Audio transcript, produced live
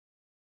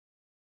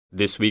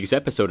This week's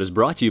episode is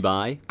brought to you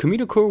by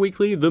Communicore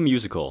Weekly, the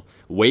musical.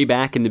 Way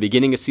back in the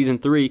beginning of Season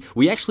 3,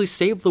 we actually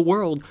saved the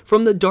world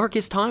from the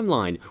darkest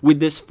timeline with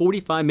this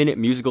 45-minute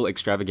musical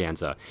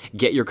extravaganza.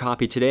 Get your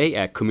copy today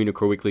at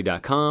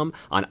CommunicoreWeekly.com,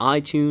 on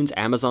iTunes,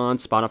 Amazon,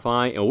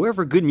 Spotify, and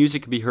wherever good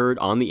music can be heard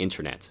on the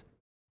internet.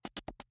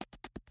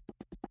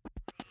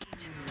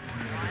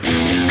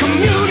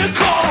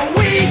 Communicore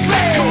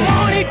Weekly, come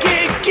on and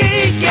get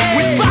geeky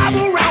with Bob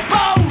around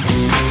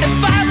boats and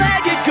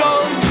five-legged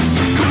goats.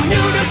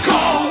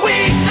 Communicore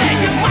Weekly,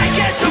 you might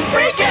get some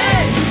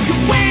freaking. You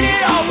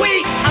waited all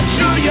week, I'm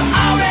sure you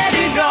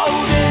already know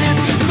that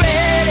it's the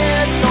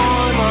greatest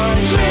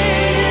online show.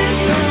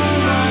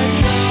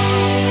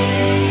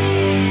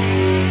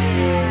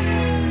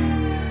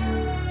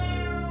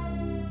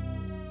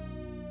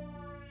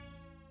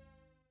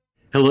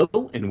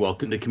 Hello, and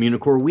welcome to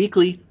Communicore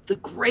Weekly, the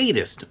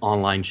greatest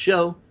online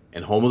show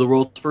and home of the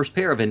world's first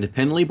pair of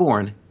independently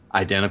born,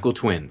 identical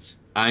twins.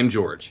 I'm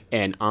George.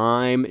 And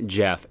I'm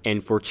Jeff,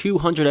 and for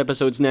 200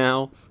 episodes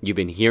now, you've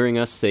been hearing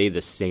us say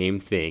the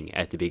same thing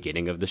at the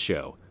beginning of the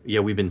show.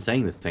 Yeah, we've been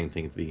saying the same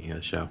thing at the beginning of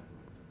the show.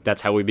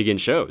 That's how we begin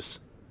shows.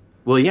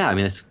 Well, yeah, I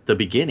mean, it's the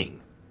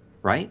beginning,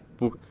 right?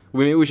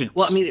 Maybe we should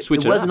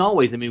switch it wasn't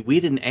always. I mean, we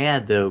didn't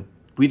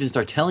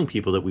start telling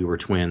people that we were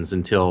twins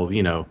until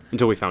we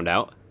found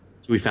out.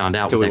 So we found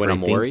out with that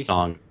great theme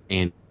song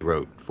Andy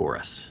wrote for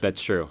us.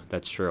 That's true.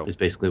 Is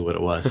basically what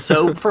it was.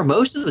 So for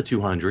most of the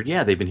 200,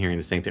 yeah, they've been hearing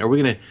the same thing. Are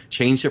we going to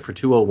change it for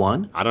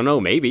 201? I don't know.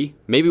 Maybe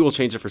we'll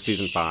change it for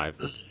season 5.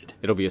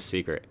 It'll be a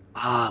secret.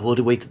 Well,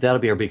 wait. That'll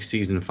be our big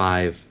season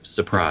 5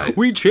 surprise.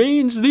 We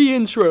changed the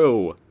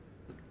intro.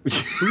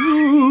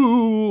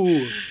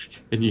 Ooh.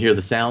 And you hear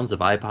the sounds of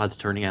iPods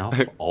turning off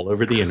all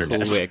over the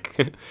internet.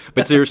 Click.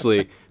 But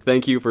seriously,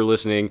 thank you for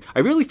listening. I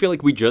really feel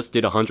like we just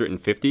did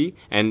 150,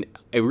 and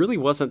it really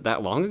wasn't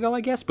that long ago,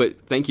 I guess.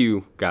 But thank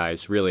you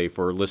guys, really,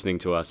 for listening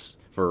to us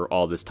for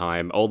all this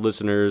time. Old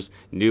listeners,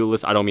 new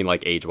listeners. I don't mean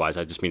like age-wise.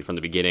 I just mean from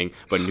the beginning.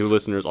 But new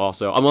listeners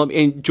also.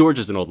 And George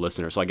is an old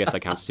listener, so I guess that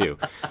counts too.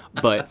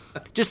 But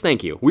just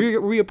thank you.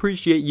 We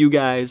appreciate you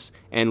guys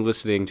and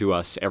listening to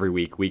us every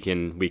week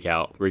in, week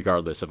out,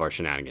 regardless of our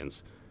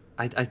shenanigans.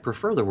 I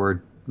prefer the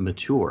word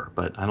mature,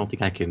 but I don't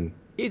think I can.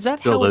 Is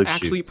that how it's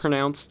actually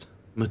pronounced?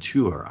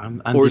 Mature.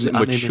 Or is it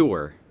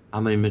mature?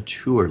 I'm a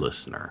mature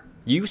listener.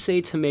 You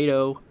say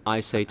tomato, I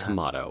say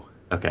tomato.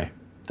 Okay,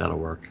 that'll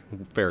work.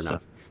 Fair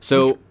enough.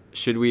 So,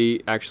 should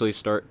we actually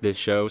start this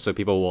show so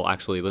people will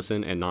actually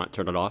listen and not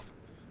turn it off?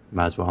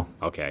 Might as well.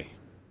 Okay.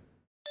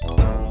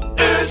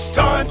 It's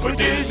time for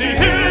Disney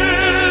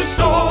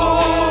History.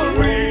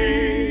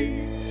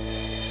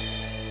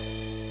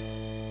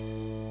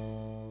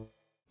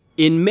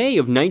 In May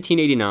of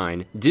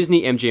 1989,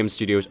 Disney MGM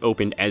Studios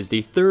opened as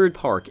the third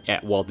park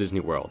at Walt Disney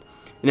World.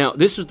 Now,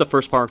 this was the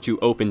first park to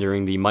open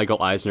during the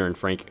Michael Eisner and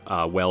Frank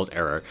Wells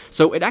era,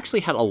 so it actually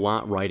had a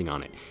lot riding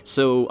on it.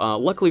 So,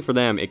 luckily for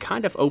them, it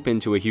kind of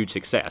opened to a huge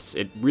success.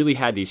 It really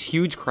had these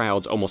huge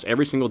crowds almost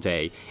every single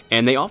day,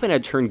 and they often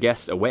had turned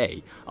guests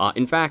away.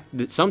 In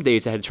fact, some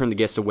days they had to turn the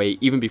guests away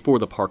even before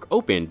the park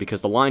opened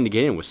because the line to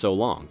get in was so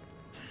long.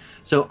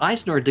 So,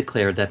 Eisner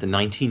declared that the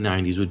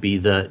 1990s would be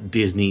the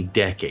Disney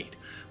decade,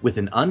 with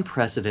an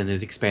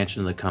unprecedented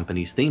expansion of the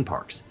company's theme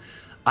parks.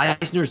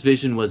 Eisner's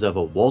vision was of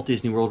a Walt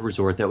Disney World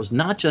resort that was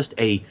not just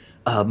a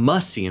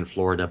must-see in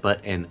Florida,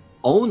 but an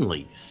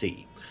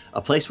only-see,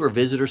 a place where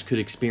visitors could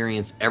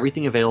experience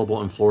everything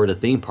available in Florida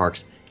theme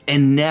parks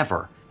and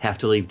never have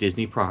to leave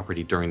Disney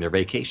property during their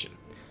vacation.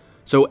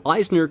 So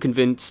Eisner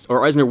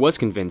was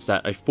convinced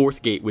that a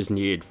fourth gate was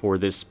needed for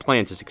this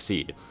plan to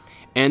succeed.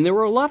 And there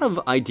were a lot of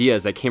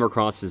ideas that came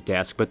across his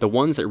desk, but the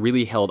ones that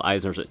really held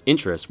Eisner's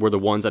interest were the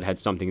ones that had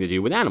something to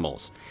do with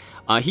animals.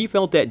 He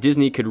felt that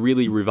Disney could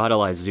really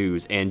revitalize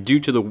zoos and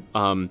do to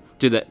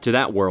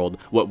that world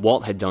what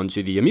Walt had done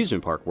to the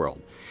amusement park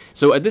world.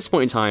 So at this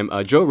point in time,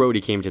 Joe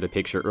Rohde came to the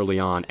picture early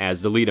on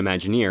as the lead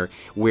Imagineer,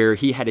 where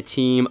he had a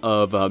team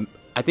of,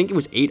 I think it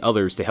was 8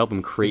 others to help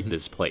him create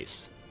this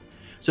place.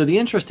 So the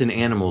interest in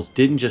animals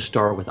didn't just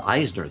start with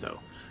Eisner, though.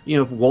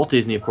 Walt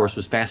Disney, of course,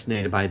 was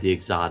fascinated by the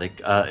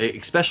exotic,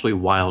 especially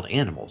wild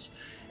animals.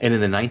 And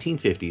in the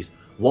 1950s,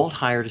 Walt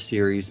hired a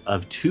series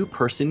of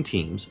 2-person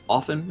teams,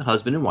 often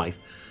husband and wife,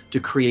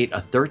 to create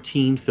a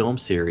 13-film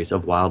series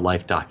of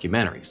wildlife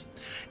documentaries.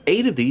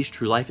 8 of these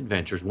true-life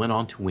adventures went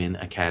on to win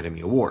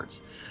Academy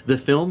Awards. The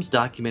films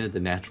documented the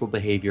natural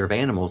behavior of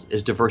animals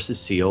as diverse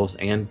as seals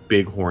and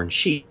bighorn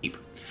sheep.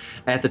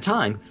 At the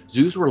time,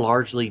 zoos were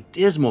largely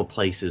dismal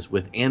places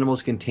with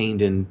animals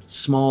contained in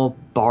small,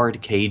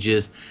 barred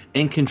cages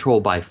and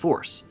controlled by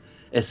force.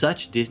 As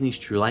such, Disney's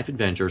True Life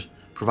Adventures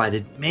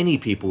provided many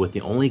people with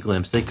the only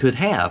glimpse they could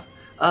have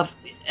of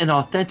an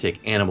authentic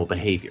animal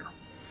behavior.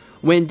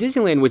 When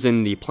Disneyland was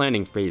in the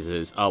planning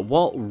phases,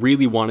 Walt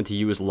really wanted to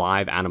use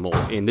live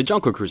animals in the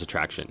Jungle Cruise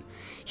attraction.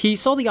 He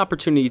saw the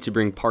opportunity to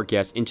bring park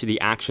guests into the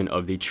action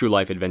of the true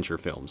life adventure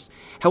films.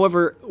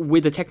 However,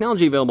 with the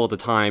technology available at the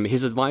time,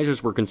 his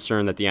advisors were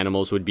concerned that the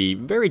animals would be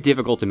very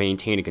difficult to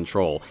maintain and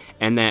control,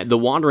 and that the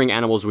wandering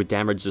animals would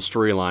damage the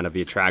storyline of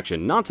the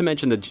attraction, not to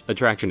mention the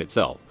attraction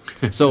itself.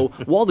 So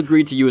Walt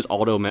agreed to use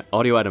audio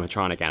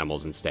animatronic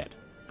animals instead.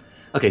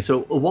 Okay,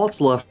 so Walt's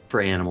love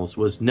for animals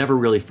was never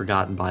really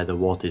forgotten by the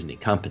Walt Disney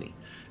Company.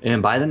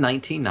 And by the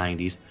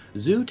 1990s,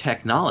 zoo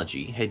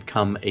technology had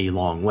come a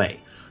long way.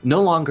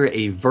 No longer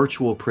a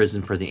virtual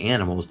prison for the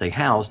animals they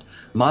housed,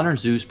 modern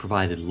zoos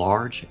provided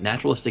large,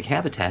 naturalistic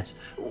habitats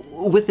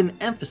with an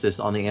emphasis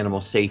on the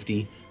animal's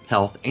safety,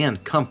 health,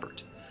 and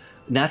comfort.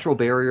 Natural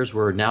barriers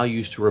were now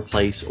used to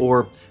replace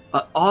or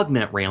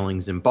augment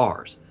railings and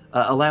bars,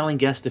 allowing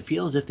guests to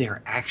feel as if they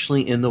are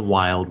actually in the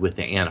wild with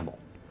the animal.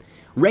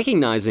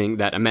 Recognizing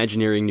that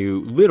Imagineering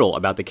knew little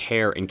about the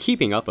care and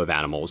keeping up of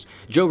animals,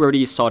 Joe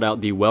Rohde sought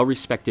out the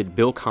well-respected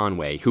Bill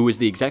Conway, who was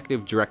the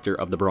executive director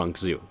of the Bronx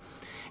Zoo.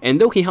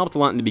 And though he helped a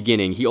lot in the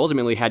beginning, he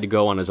ultimately had to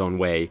go on his own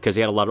way because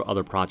he had a lot of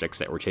other projects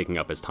that were taking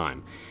up his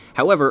time.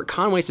 However,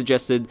 Conway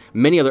suggested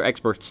many other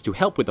experts to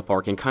help with the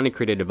park and kind of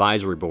created an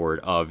advisory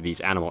board of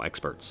these animal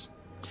experts.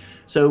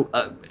 So,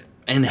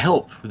 and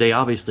help, they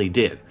obviously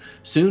did.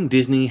 Soon,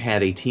 Disney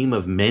had a team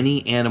of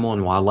many animal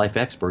and wildlife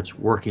experts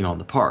working on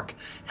the park,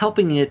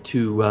 helping it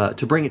to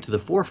bring it to the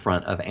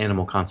forefront of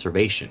animal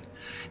conservation.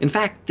 In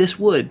fact, this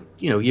would,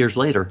 years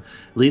later,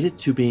 lead it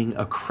to being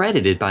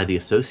accredited by the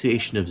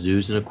Association of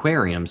Zoos and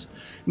Aquariums,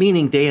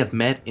 meaning they have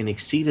met and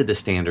exceeded the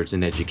standards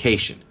in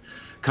education,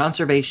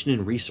 conservation,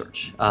 and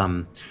research.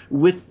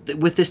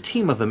 With this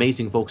team of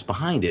amazing folks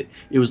behind it,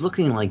 it was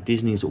looking like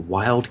Disney's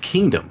Wild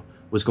Kingdom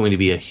was going to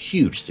be a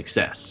huge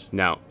success.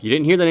 Now, you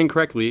didn't hear that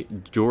incorrectly.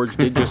 George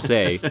did just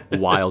say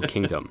Wild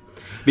Kingdom.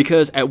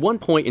 Because at one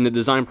point in the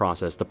design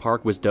process, the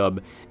park was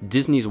dubbed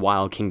Disney's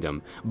Wild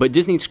Kingdom, but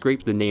Disney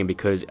scraped the name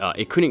because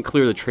it couldn't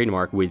clear the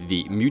trademark with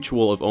the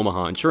Mutual of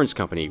Omaha Insurance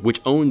Company,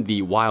 which owned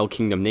the Wild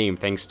Kingdom name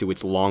thanks to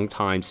its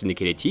longtime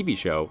syndicated TV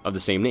show of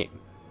the same name.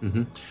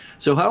 Mm-hmm.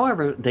 So,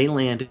 however, they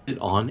landed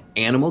on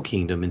Animal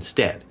Kingdom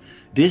instead.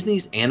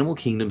 Disney's Animal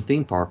Kingdom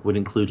theme park would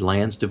include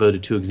lands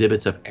devoted to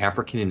exhibits of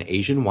African and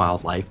Asian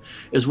wildlife,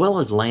 as well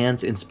as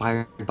lands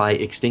inspired by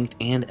extinct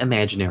and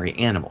imaginary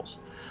animals.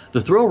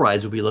 The thrill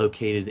rides would be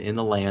located in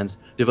the lands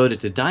devoted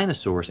to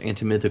dinosaurs and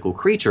to mythical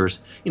creatures,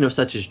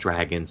 such as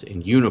dragons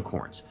and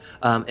unicorns,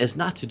 as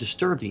not to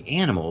disturb the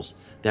animals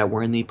that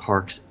were in the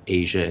park's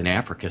Asia and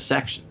Africa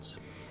sections.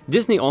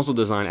 Disney also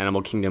designed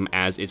Animal Kingdom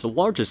as its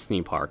largest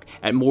theme park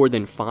at more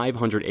than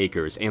 500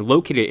 acres and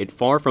located it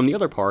far from the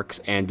other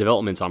parks and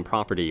developments on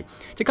property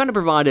to kind of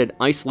provide an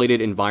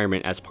isolated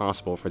environment as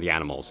possible for the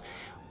animals.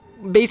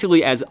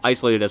 Basically as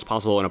isolated as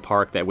possible in a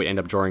park that would end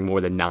up drawing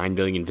more than 9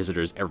 million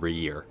visitors every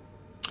year.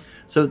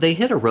 So they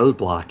hit a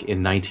roadblock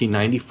in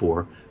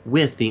 1994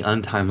 with the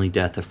untimely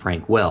death of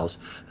Frank Wells,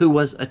 who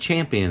was a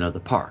champion of the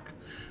park.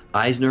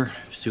 Eisner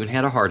soon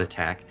had a heart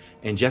attack,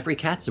 and Jeffrey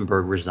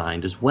Katzenberg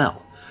resigned as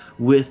well.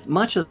 With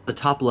much of the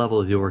top level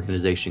of the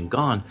organization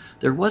gone,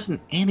 there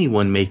wasn't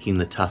anyone making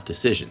the tough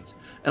decisions.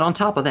 And on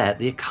top of that,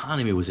 the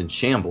economy was in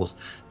shambles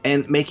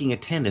and making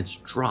attendance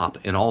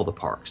drop in all the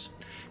parks.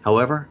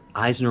 However,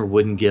 Eisner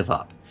wouldn't give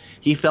up.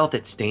 He felt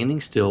that standing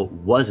still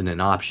wasn't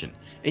an option,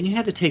 and you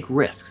had to take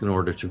risks in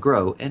order to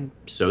grow, and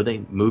so they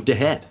moved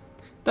ahead.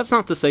 That's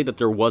not to say that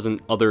there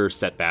wasn't other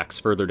setbacks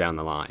further down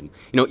the line.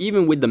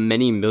 Even with the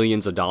many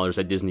millions of dollars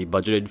that Disney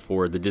budgeted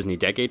for the Disney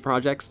Decade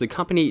projects, the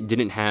company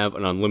didn't have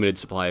an unlimited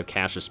supply of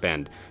cash to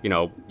spend.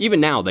 Even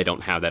now they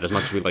don't have that, as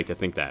much as we'd like to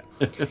think that.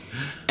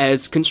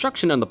 As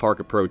construction on the park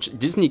approached,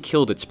 Disney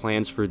killed its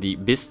plans for the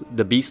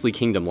Beastly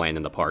Kingdom land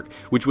in the park,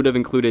 which would have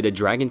included a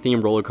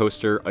dragon-themed roller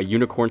coaster, a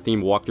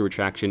unicorn-themed walkthrough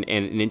attraction,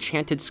 and an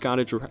enchanted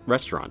Scottish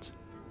restaurant.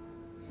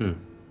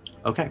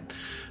 Okay.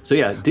 So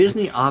yeah,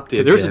 Disney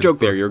opted... There's a joke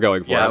there you're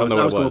going for. Yeah, I don't know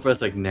what it going was. for. I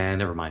was like, nah,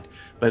 never mind.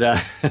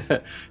 But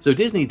so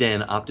Disney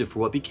then opted for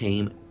what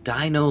became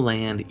Dino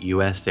Land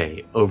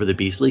USA over the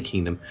Beastly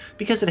Kingdom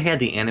because it had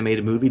the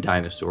animated movie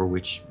Dinosaur,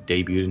 which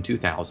debuted in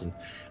 2000,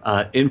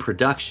 in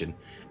production,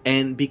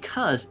 and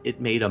because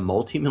it made a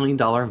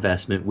multi-million-dollar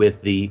investment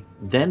with the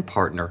then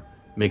partner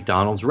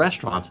McDonald's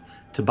restaurants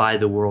to buy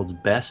the world's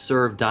best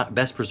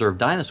preserved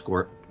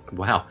dinosaur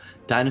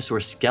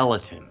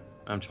skeleton.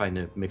 I'm trying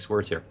to mix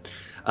words here.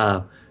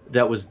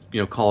 That was,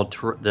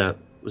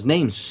 was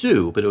named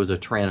Sue, but it was a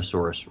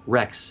Tyrannosaurus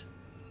Rex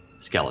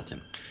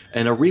skeleton.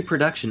 And a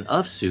reproduction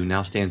of Sue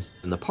now stands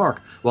in the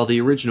park, while the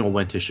original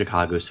went to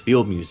Chicago's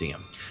Field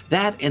Museum.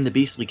 That and the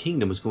Beastly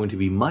Kingdom was going to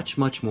be much,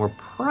 much more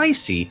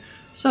pricey,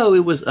 so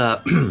it was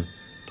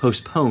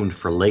postponed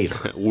for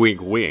later. Wink,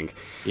 wink.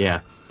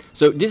 Yeah.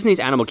 So Disney's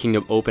Animal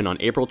Kingdom opened on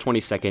April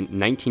 22nd,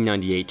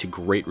 1998 to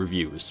great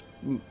reviews.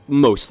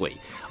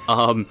 Mostly.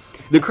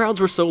 The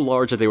crowds were so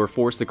large that they were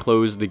forced to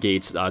close the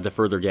gates to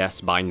further guests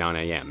by 9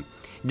 a.m.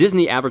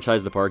 Disney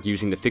advertised the park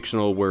using the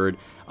fictional word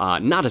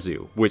not a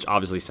zoo, which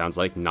obviously sounds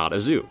like not a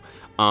zoo.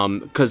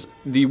 Because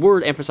the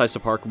word emphasized the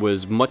park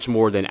was much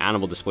more than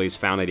animal displays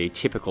found at a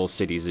typical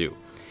city zoo.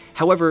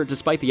 However,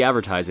 despite the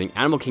advertising,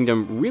 Animal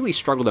Kingdom really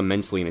struggled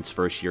immensely in its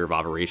first year of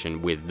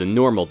operation with the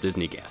normal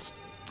Disney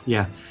guests.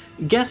 Yeah,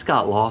 guests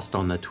got lost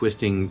on the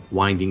twisting,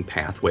 winding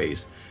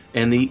pathways,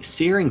 and the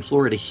searing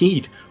Florida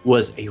heat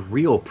was a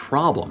real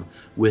problem,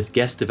 with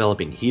guests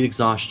developing heat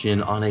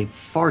exhaustion on a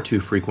far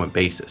too frequent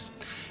basis.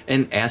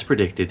 And as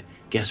predicted,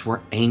 guests were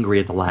angry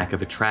at the lack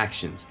of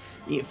attractions,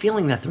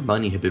 feeling that their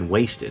money had been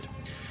wasted.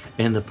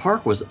 And the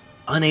park was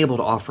unable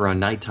to offer a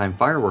nighttime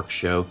fireworks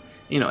show,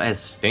 as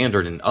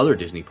standard in other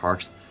Disney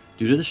parks,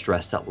 due to the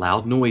stress that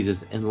loud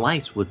noises and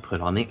lights would put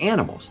on the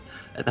animals.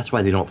 That's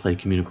why they don't play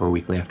Communicore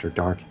Weekly After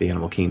Dark at the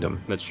Animal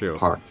Kingdom That's true.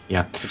 park.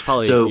 Yeah, It's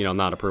probably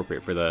not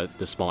appropriate for the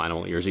small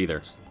animal ears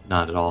either.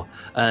 not at all.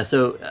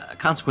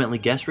 Consequently,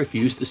 guests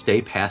refused to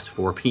stay past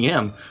 4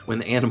 p.m. when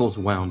the animals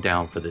wound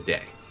down for the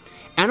day.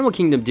 Animal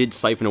Kingdom did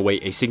siphon away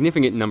a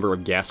significant number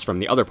of guests from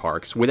the other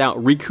parks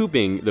without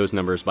recouping those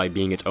numbers by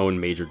being its own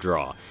major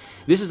draw.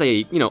 This is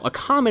a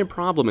common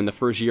problem in the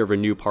first year of a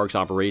new park's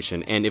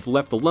operation, and if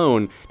left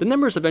alone, the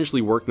numbers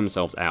eventually work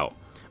themselves out.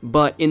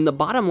 But in the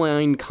bottom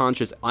line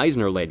conscious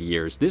Eisner-led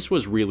years, this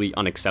was really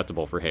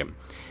unacceptable for him.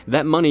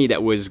 That money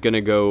that was going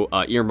to go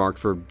earmarked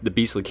for the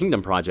Beastly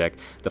Kingdom project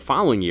the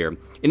following year,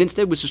 it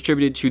instead was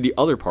distributed to the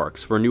other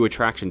parks for new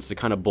attractions to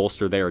kind of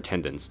bolster their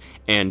attendance,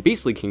 and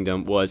Beastly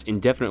Kingdom was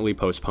indefinitely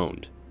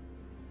postponed.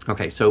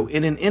 Okay, so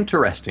in an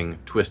interesting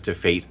twist of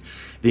fate,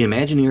 the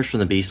Imagineers from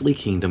the Beastly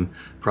Kingdom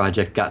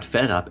project got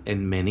fed up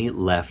and many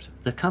left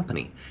the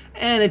company.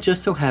 And it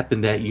just so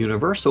happened that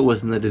Universal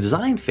was in the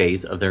design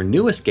phase of their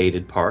newest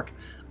gated park,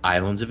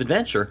 Islands of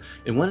Adventure,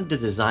 and wanted to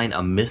design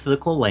a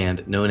mythical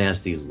land known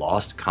as the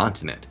Lost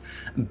Continent.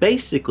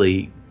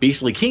 Basically,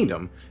 Beastly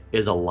Kingdom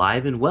is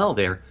alive and well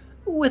there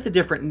with a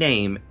different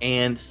name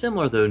and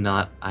similar though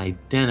not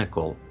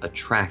identical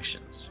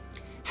attractions.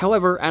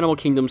 However, Animal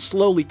Kingdom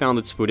slowly found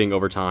its footing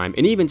over time,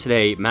 and even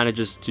today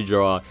manages to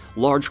draw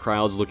large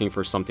crowds looking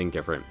for something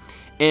different.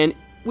 And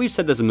we've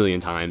said this a million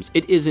times,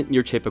 it isn't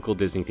your typical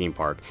Disney theme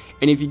park,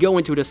 and if you go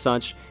into it as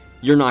such,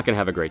 you're not going to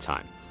have a great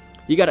time.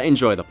 You gotta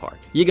enjoy the park,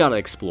 you gotta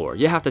explore,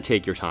 you have to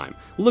take your time,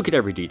 look at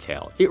every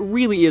detail. It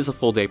really is a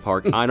full day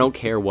park, I don't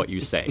care what you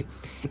say.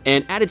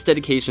 And at its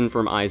dedication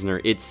from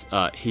Eisner,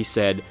 he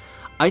said,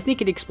 "I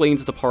think it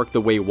explains the park the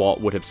way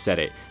Walt would have said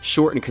it,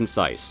 short and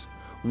concise.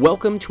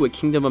 Welcome to a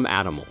kingdom of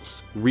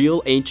animals,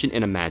 real, ancient,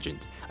 and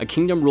imagined. A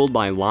kingdom ruled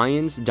by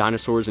lions,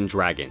 dinosaurs, and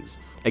dragons.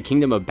 A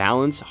kingdom of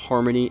balance,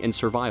 harmony, and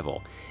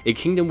survival. A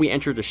kingdom we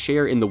enter to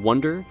share in the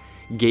wonder,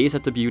 gaze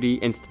at the beauty,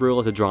 and thrill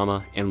at the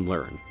drama, and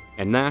learn.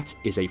 And that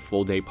is a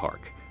full-day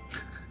park."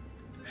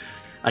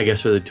 I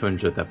guess for the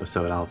 200th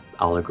episode,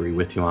 I'll agree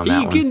with you on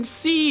that one. He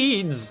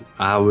concedes!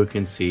 I will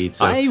concede.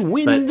 So, I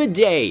win the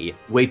day!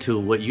 Wait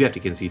till what you have to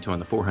concede to on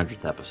the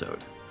 400th episode.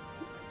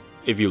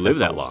 If you live That's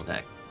that all I'll long.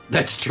 say.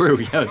 That's true.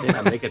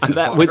 Yeah, make it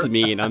That far. was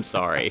mean, I'm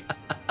sorry.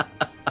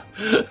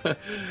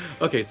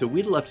 Okay, so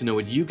we'd love to know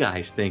what you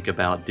guys think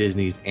about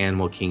Disney's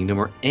Animal Kingdom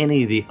or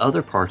any of the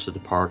other parts of the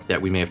park that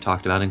we may have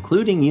talked about,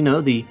 including,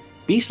 the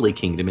Beastly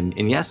Kingdom.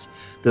 And yes,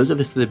 those of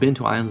us that have been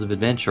to Islands of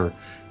Adventure,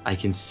 I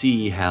can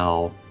see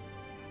how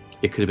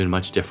it could have been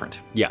much different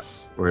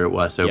Yes. where it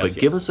was. So, Yes,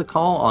 give yes. us a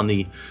call on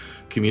the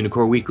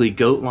Communicore Weekly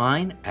GOAT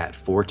line at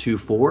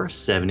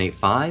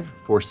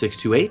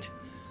 424-785-4628.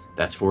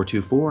 That's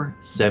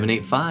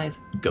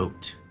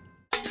 424-785-GOAT.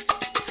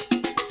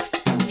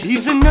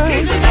 He's a nerd,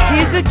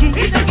 he's a geek,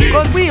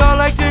 but we all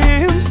like to hear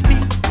him speak.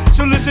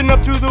 So listen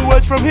up to the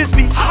words from his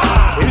speech.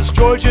 It's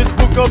George's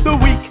Book of the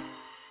Week.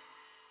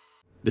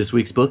 This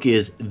week's book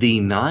is The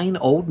 9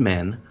 Old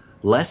Men,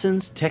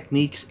 Lessons,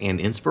 Techniques, and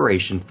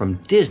Inspiration from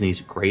Disney's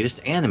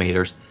Greatest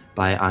Animators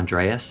by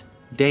Andreas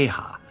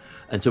Deha.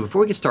 And so before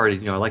we get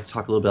started, I'd like to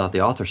talk a little bit about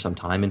the author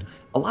sometime, and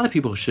a lot of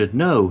people should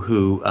know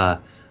who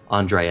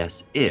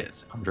Andreas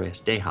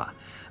Deha.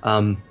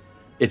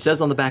 It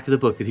says on the back of the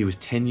book that he was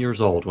 10 years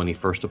old when he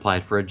first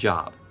applied for a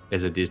job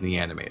as a Disney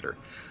animator.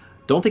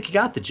 Don't think he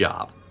got the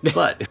job,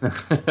 but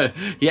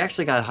he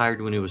actually got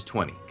hired when he was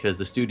 20 because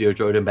the studio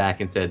wrote him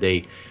back and said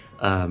they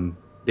had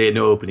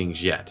no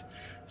openings yet.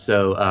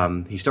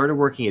 So he started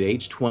working at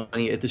age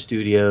 20 at the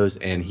studios,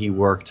 and he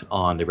worked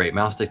on The Great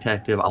Mouse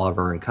Detective,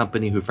 Oliver and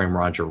Company, Who Framed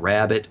Roger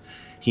Rabbit.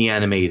 He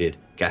animated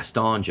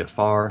Gaston,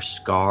 Jafar,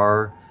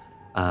 Scar,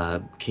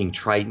 King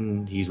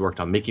Triton. He's worked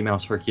on Mickey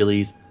Mouse,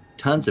 Hercules,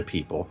 tons of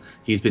people.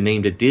 He's been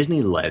named a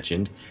Disney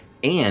legend,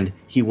 and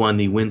he won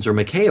the Winsor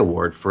McKay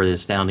Award for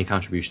his astounding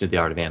contribution to the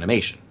art of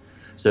animation.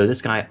 So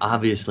this guy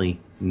obviously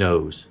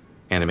knows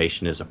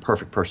animation, is a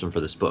perfect person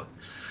for this book.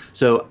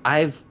 So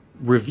I've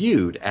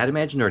reviewed, at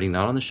Imagineering,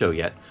 not on the show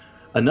yet,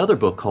 another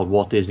book called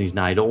Walt Disney's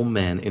 9 Old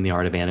Men in the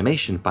Art of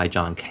Animation by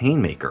John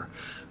Canemaker,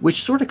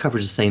 which sort of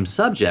covers the same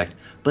subject,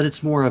 but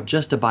it's more of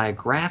just a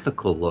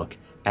biographical look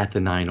at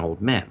the 9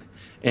 Old Men.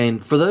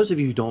 And for those of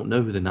you who don't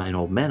know who the 9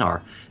 Old Men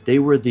are, they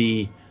were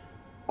the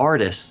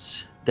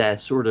artists that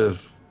sort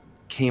of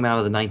came out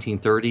of the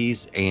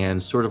 1930s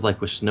and sort of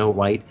like with Snow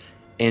White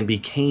and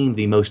became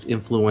the most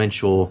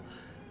influential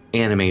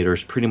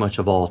animators pretty much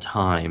of all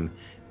time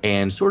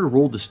and sort of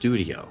ruled the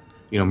studio.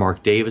 You know,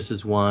 Mark Davis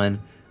is one,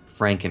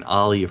 Frank and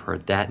Ollie, you've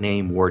heard that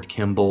name, Ward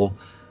Kimball.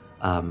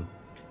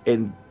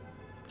 And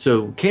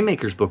so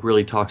K-Maker's book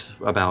really talks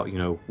about, you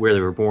know, where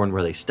they were born,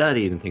 where they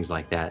studied, and things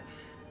like that.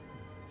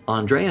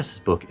 Andreas's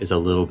book is a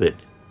little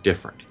bit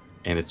different,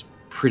 and it's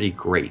pretty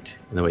great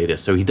in the way it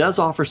is. So he does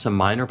offer some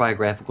minor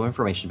biographical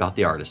information about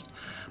the artist,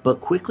 but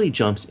quickly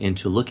jumps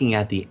into looking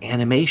at the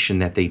animation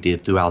that they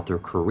did throughout their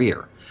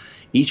career.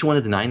 Each one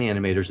of the 9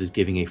 animators is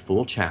giving a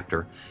full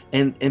chapter,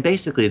 and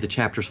basically the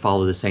chapters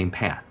follow the same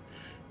path.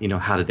 You know,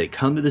 how did they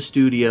come to the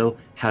studio?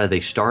 How did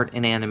they start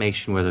in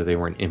animation, whether they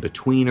were an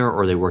in-betweener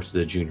or they worked as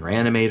a junior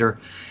animator?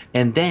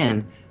 And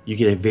then you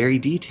get a very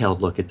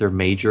detailed look at their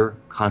major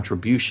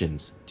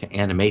contributions to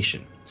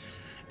animation.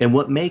 And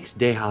what makes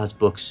Deha's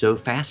book so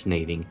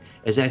fascinating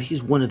is that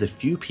he's one of the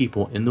few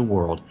people in the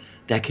world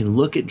that can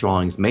look at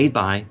drawings made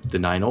by the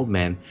 9 old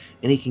men,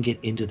 and he can get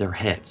into their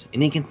heads,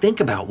 and he can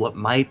think about what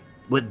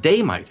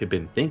they might have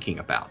been thinking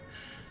about.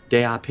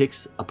 Deha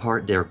picks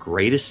apart their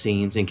greatest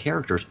scenes and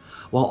characters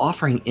while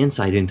offering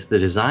insight into the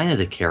design of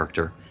the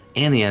character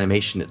and the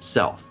animation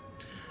itself.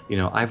 You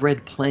know, I've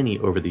read plenty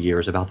over the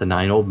years about the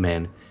 9 old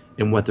men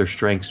and what their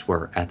strengths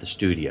were at the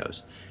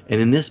studios.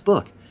 And in this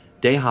book,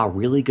 Deha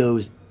really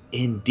goes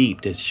in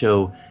deep to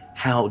show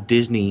how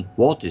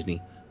Walt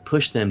Disney,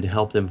 pushed them to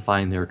help them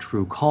find their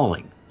true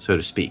calling, so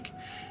to speak.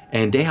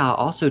 And Deha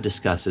also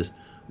discusses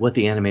what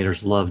the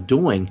animators loved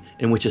doing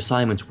and which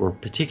assignments were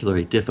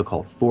particularly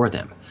difficult for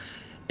them.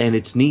 And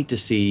it's neat to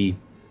see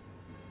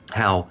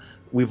how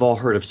we've all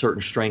heard of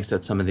certain strengths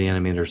that some of the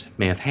animators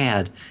may have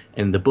had.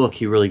 In the book,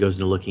 he really goes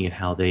into looking at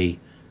how they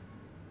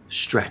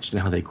stretched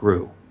and how they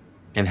grew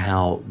and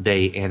how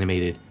they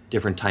animated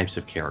different types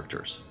of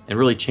characters and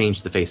really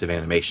changed the face of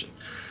animation.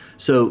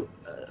 So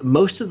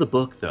most of the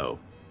book, though,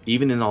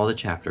 even in all the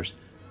chapters,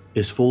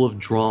 is full of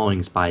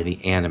drawings by the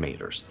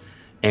animators.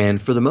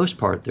 And for the most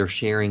part, they're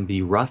sharing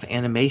the rough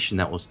animation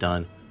that was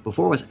done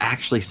before it was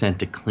actually sent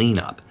to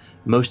cleanup.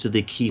 Most of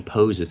the key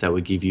poses that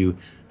would give you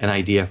an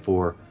idea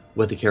for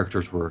what the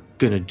characters were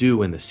going to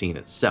do in the scene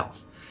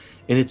itself.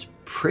 And it's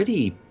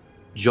pretty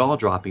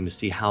jaw-dropping to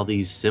see how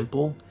these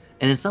simple,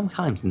 and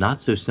sometimes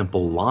not so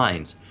simple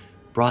lines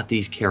brought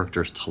these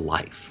characters to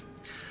life.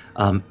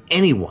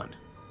 Anyone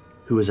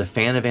who is a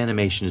fan of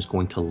animation is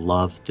going to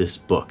love this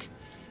book.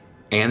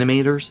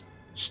 Animators,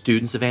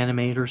 students of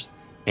animators,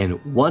 and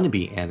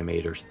wannabe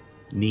animators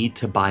need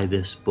to buy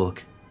this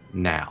book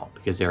now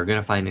because they are going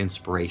to find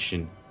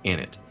inspiration in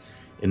it.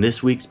 And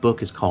this week's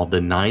book is called The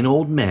 9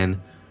 Old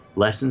Men,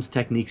 Lessons,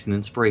 Techniques, and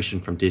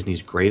Inspiration from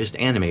Disney's Greatest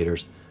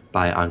Animators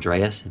by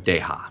Andreas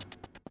Deha.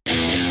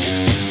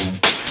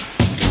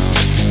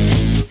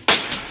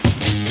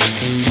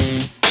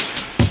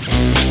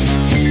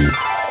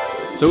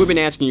 So we've been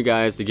asking you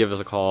guys to give us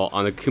a call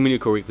on the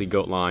Communicore Weekly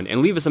Goat Line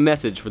and leave us a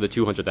message for the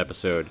 200th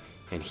episode.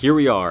 And here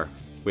we are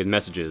with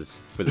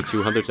messages for the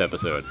 200th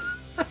episode.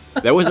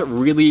 That wasn't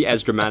really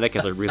as dramatic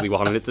as I really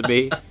wanted it to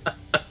be.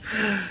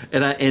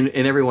 And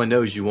everyone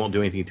knows you won't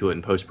do anything to it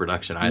in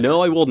post-production either.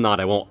 No, I will not.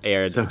 I won't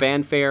air the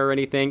fanfare or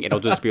anything. It'll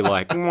just be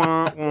like,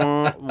 wah,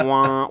 wah,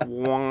 wah,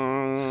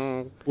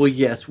 wah. Well,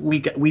 yes, we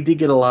did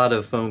get a lot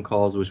of phone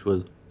calls, which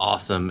was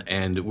awesome,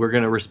 and we're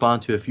going to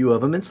respond to a few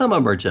of them, and some of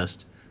them are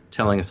just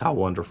telling us how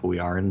wonderful we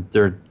are, and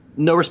there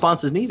no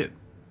responses needed.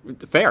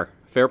 Fair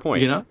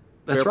point. You know?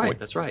 That's Fair right. point.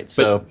 That's right. But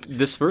So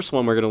this first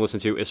one we're going to listen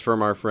to is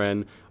from our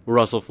friend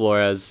Russell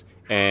Flores,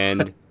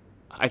 and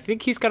I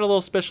think he's got a little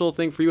special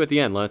thing for you at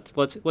the end.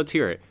 Let's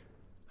hear it.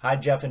 Hi,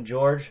 Jeff and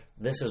George.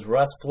 This is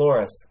Russ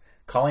Flores,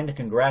 calling to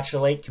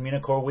congratulate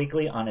Communicore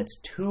Weekly on its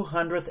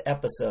 200th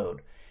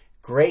episode.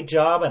 Great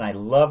job, and I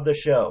love the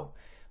show.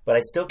 But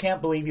I still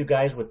can't believe you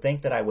guys would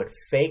think that I would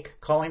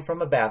fake calling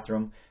from a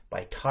bathroom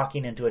by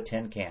talking into a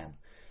tin can.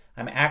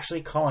 I'm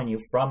actually calling you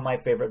from my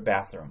favorite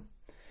bathroom.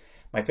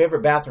 My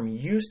favorite bathroom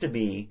used to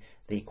be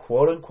the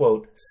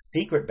quote-unquote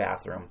secret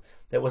bathroom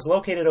that was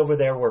located over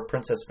there where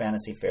Princess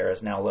Fantasy Fair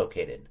is now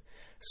located.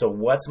 So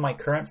what's my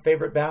current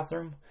favorite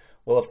bathroom?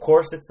 Well, of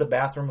course, it's the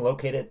bathroom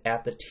located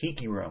at the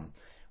Tiki Room,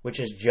 which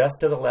is just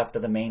to the left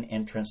of the main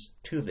entrance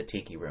to the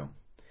Tiki Room.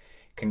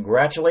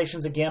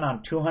 Congratulations again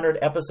on 200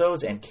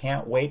 episodes, and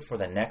can't wait for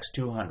the next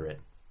 200.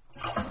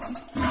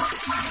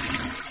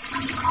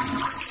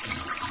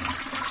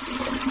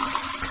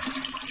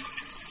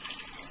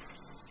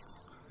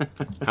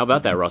 How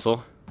about that,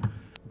 Russell?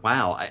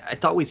 wow, I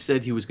thought we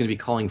said he was going to be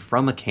calling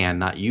from a can,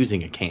 not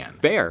using a can.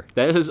 Fair.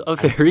 That is a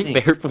very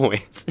fair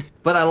point.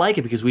 But I like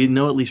it because we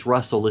know at least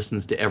Russell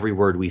listens to every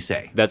word we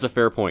say. That's a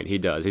fair point. He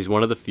does. He's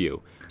one of the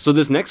few. So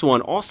this next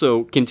one,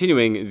 also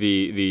continuing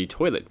the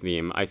toilet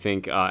theme, I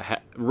think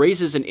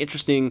raises an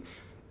interesting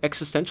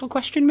existential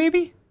question,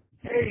 maybe?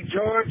 Hey,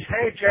 George.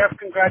 Hey, Jeff.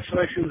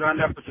 Congratulations on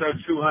episode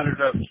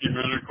 200 of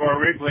Communicore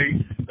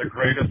Weekly, the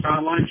greatest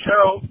online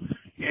show.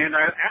 And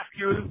I ask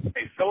you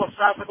a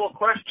philosophical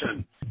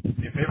question.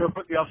 If you ever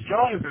put the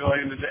Australian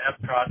pavilion into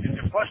Epcot and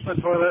you flush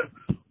the toilet,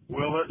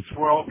 will it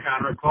swirl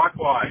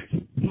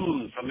counterclockwise?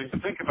 Something to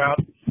think about.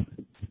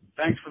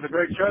 Thanks for the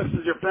great show. This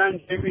is your friend,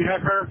 Jamie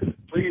Hecker.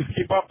 Please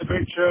keep up the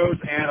great shows,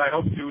 and I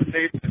hope to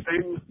save the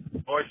same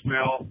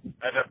voicemail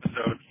at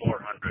episode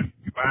 400.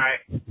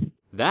 Goodbye.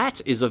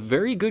 That is a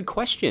very good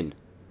question.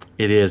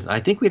 It is. I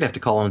think we'd have to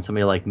call on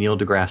somebody like Neil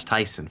deGrasse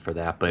Tyson for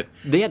that, but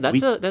Yeah,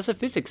 that's a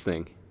physics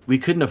thing. we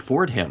couldn't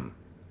afford him,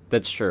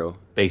 That's true.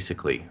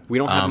 basically. We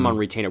don't have him on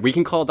retainer. We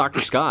can call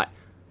Dr. Scott.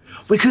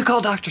 We could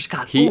call Dr.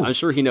 Scott. Ooh, I'm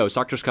sure he knows.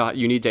 Dr. Scott,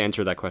 you need to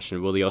answer that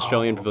question. Will the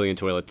Australian Pavilion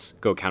toilets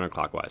go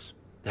counterclockwise?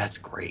 that's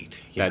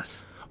great.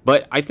 Yes.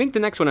 But I think the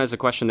next one has a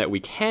question that we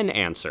can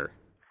answer.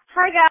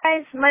 Hi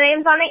guys, my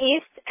name's Anna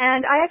East,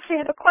 and I actually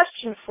have a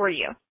question for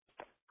you.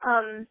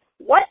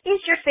 What is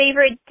your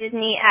favorite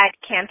Disney ad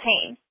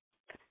campaign?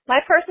 My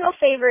personal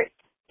favorite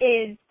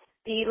is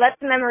the Let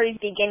the Memories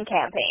Begin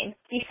campaign,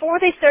 before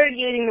they started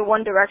using the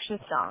One Direction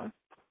song.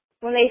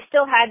 When they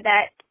still had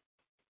that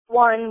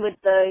one with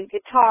the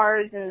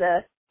guitars and the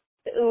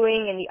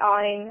oohing and the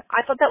awing,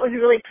 I thought that was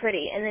really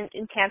pretty, and it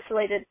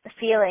encapsulated the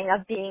feeling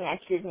of being at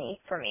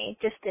Disney for me,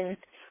 just in,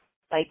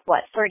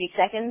 30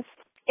 seconds.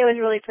 It was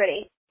really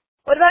pretty.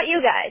 What about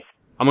you guys?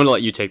 I'm going to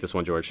let you take this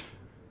one, George.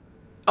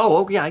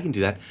 Oh, yeah, I can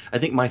do that. I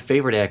think my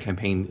favorite ad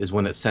campaign is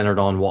when it centered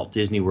on Walt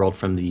Disney World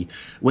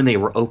when they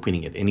were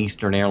opening it, and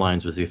Eastern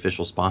Airlines was the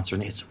official sponsor,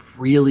 and it's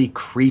really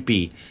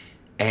creepy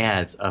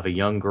ads of a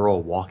young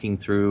girl walking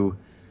through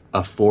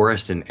a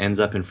forest and ends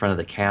up in front of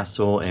the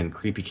castle, and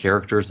creepy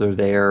characters are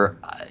there.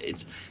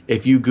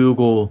 If you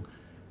Google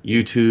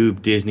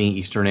YouTube Disney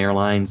Eastern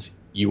Airlines,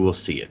 you will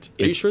see it.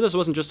 Are you sure this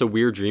wasn't just a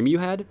weird dream you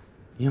had?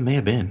 Yeah, it may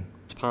have been.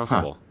 It's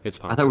possible. Huh. It's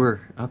possible. I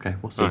thought okay.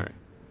 We'll see. All right.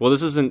 Well,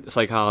 this isn't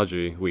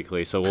Psychology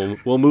Weekly, so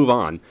we'll move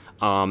on.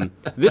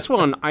 This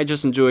one I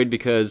just enjoyed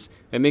because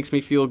it makes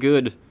me feel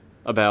good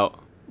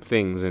about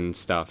things and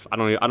stuff. I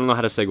don't know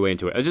how to segue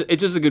into it.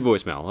 It's just a good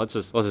voicemail. Let's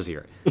just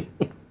hear it.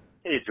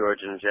 Hey, George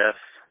and Jeff.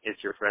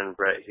 It's your friend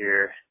Brett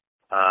here.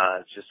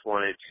 Just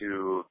wanted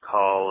to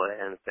call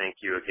and thank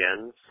you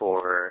again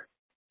for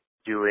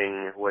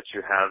doing what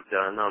you have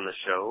done on the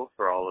show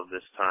for all of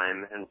this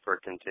time and for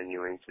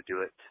continuing to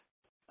do it.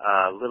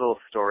 Little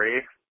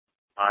story.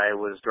 I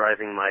was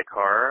driving my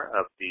car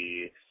up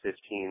the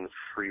 15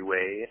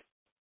 freeway,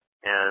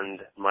 and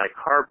my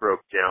car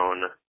broke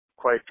down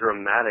quite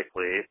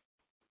dramatically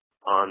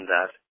on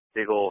that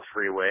big old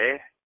freeway,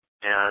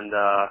 and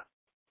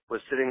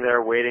was sitting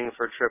there waiting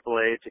for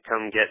AAA to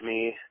come get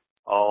me,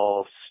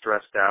 all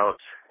stressed out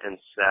and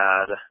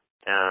sad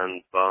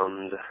and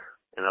bummed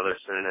and other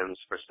synonyms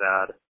for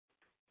sad.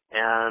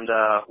 And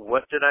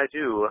what did I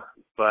do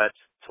but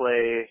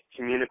play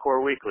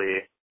Communicore Weekly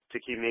to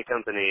keep me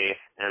company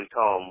and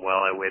calm while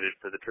I waited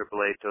for the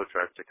AAA tow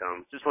truck to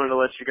come. Just wanted to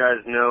let you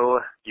guys know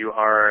you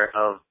are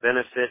of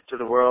benefit to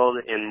the world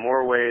in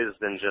more ways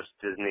than just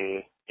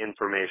Disney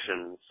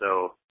information.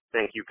 So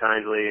thank you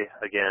kindly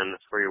again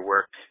for your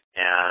work,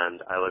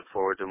 and I look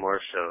forward to more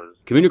shows.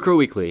 Communicore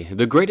Weekly,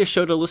 the greatest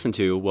show to listen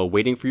to while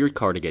waiting for your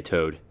car to get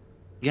towed.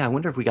 Yeah, I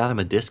wonder if we got him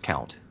a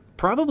discount.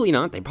 Probably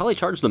not. They probably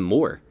charge them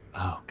more.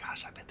 Oh,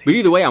 gosh, I bet they But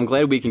either way, I'm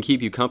glad we can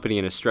keep you company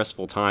in a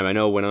stressful time. I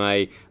know when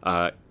I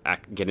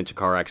get into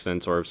car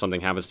accidents or if something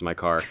happens to my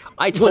car,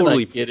 I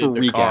totally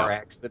freak out.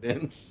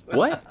 Accidents.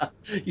 What?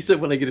 You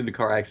said when I get into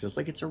car accidents,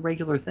 like it's a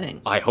regular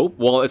thing. I hope.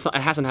 Well, it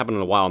hasn't happened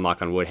in a while,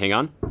 knock on wood. Hang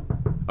on.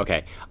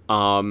 Okay.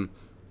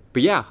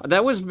 But yeah,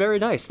 that was very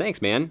nice.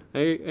 Thanks, man. I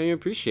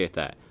appreciate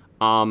that.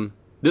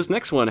 This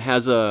next one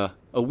has a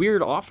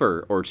weird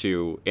offer or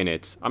two in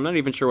it. I'm not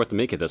even sure what to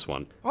make of this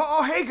one.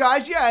 Oh, hey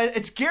guys, yeah,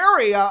 it's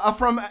Gary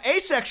from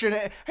A-Section.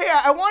 Hey,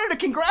 I wanted to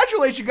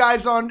congratulate you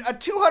guys on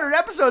 200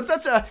 episodes.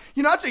 That's a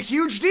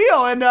huge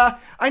deal. And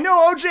I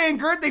know OJ and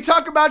Gert, they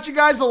talk about you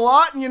guys a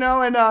lot,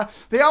 and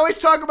they always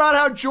talk about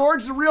how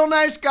George's a real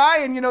nice guy,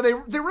 and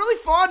they're really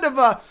fond of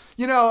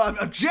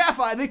Jeff.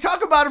 They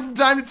talk about him from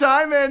time to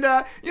time, and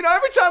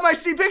every time I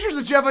see pictures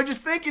of Jeff, I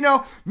just think,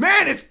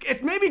 man,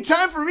 it may be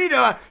time for me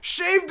to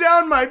shave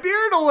down my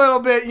beard a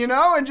little bit,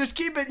 and just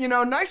keep it,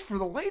 nice for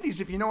the ladies,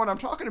 if you know what I'm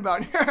talking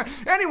about.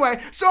 Anyway,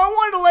 so I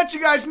wanted to let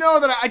you guys know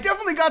that I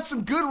definitely got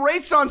some good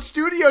rates on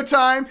studio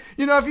time.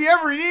 If you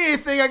ever need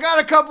anything, I got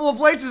a couple of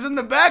places in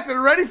the back that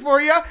are ready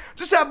for you.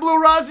 Just have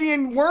Blue Rozzy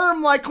and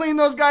Worm, clean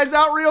those guys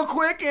out real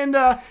quick and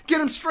get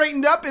them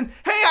straightened up. And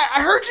hey,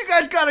 I heard you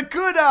guys got a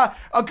good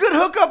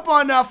hookup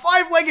on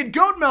five-legged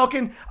goat milk,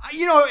 and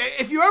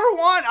if you ever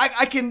want,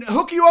 I can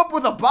hook you up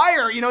with a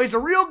buyer. He's a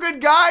real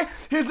good guy.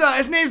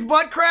 His name's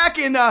Butt Crack,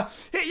 and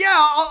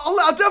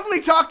I'll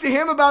definitely talk to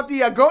him about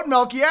the goat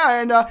milk.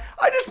 Yeah, and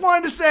I just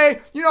wanted to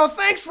say,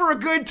 thanks for a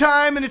good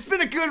time, and it's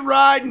been a good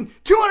ride, and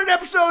 200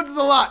 episodes is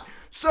a lot.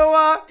 So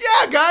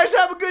yeah, guys,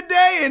 have a good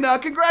day, and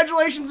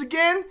congratulations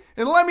again,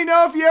 and let me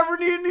know if you ever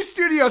need any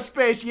studio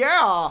space.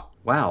 Yeah.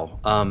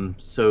 Wow.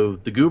 So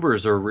the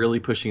Goobers are really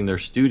pushing their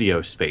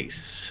studio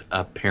space,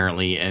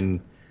 apparently.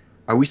 And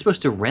are we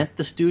supposed to rent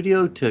the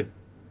studio to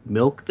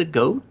milk the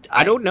goat?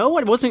 I don't know.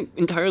 I wasn't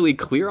entirely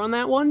clear on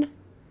that one.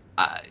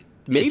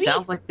 Maybe? It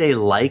sounds like they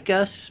like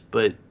us,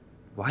 but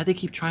Why they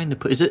keep trying to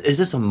put? Is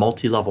this a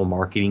multi-level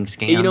marketing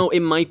scam? You know, it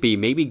might be.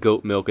 Maybe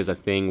goat milk is a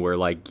thing where,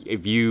 like,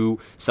 if you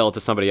sell it to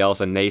somebody else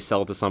and they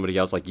sell it to somebody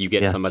else, like, you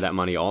get some of that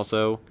money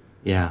also.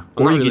 Yeah.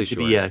 I'm or not you really get to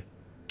sure. be a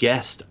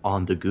guest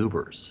on the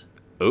Goobers.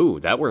 Ooh,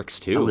 that works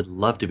too. I would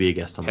love to be a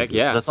guest on the Goobers.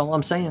 yes. That's all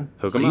I'm saying.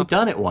 Hook so 'em you've up.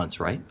 done it once,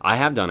 right? I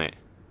have done it.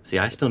 See,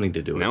 I still need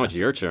to do it. Now it's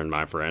your turn,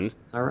 my friend.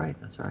 That's all right.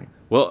 That's all right.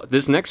 Well,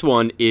 this next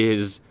one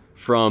is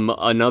from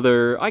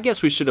another. I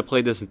guess we should have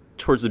played this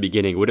towards the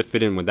beginning. Would have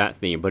fit in with that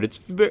theme, but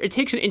it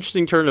takes an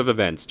interesting turn of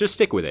events. Just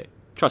stick with it.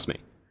 Trust me.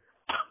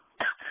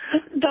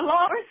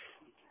 Dolores?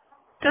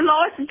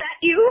 Dolores, is that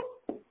you?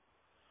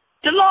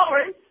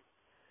 Dolores?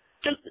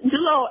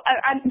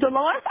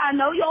 Dolores, I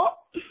know y'all.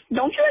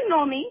 Don't you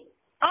ignore me.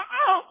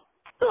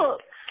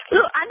 Look,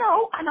 I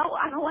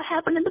know what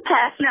happened in the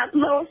past. Now,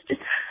 Dolores,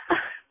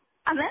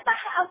 I'm at my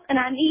house and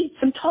I need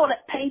some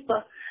toilet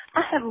paper.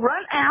 I have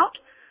run out.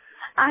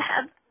 I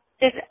have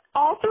it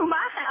all through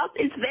my house.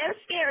 It's very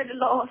scary,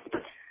 Dolores,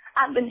 but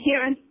I've been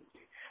hearing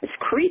this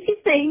creepy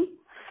thing.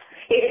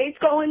 It's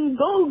going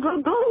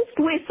ghost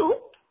whistle,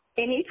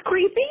 and it's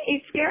creepy.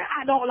 It's scary.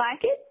 I don't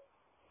like it,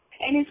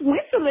 and it's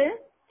whistling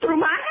through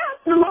my house,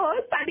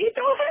 Dolores. I need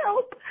your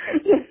help.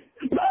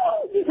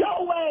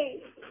 Go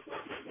away.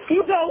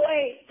 You go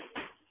away.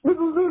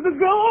 The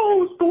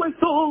ghost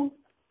whistle.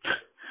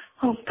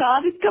 Oh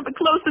God, it's coming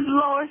closer,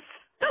 Dolores.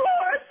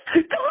 Dolores,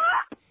 come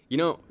on. You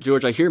know,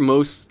 George, I hear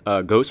most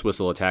ghost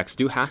whistle attacks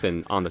do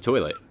happen on the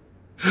toilet.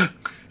 I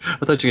thought you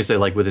were going to say,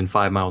 like, within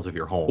 5 miles of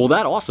your home. Well,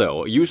 that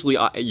also. Usually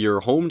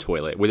your home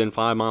toilet, within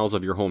 5 miles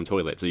of your home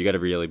toilet. So you got to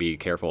really be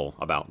careful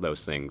about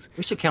those things.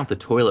 We should count the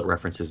toilet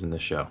references in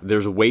this show.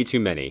 There's way too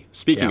many.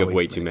 Speaking of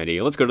way too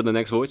many, let's go to the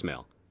next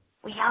voicemail.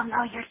 We all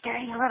know you're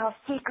dirty little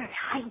secret,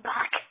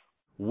 Heimbach.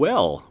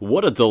 Well,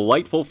 what a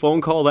delightful phone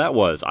call that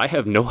was. I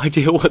have no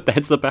idea what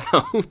that's about.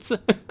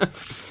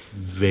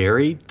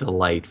 Very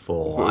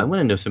delightful. I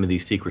want to know some of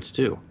these secrets,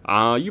 too.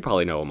 You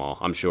probably know them all,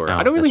 I'm sure. Oh,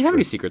 I don't really that's have true.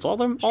 any secrets.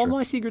 All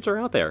my secrets are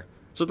out there.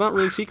 So they're not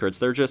really secrets.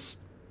 They're just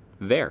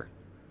there.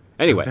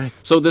 Anyway,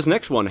 So this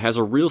next one has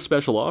a real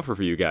special offer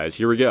for you guys.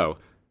 Here we go.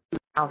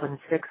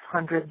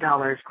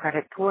 $1,600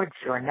 credit towards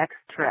your next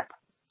trip.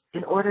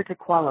 In order to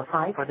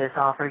qualify for this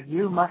offer,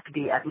 you must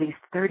be at least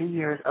 30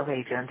 years of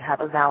age and have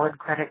a valid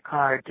credit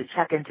card to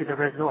check into the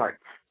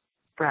resorts.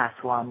 Press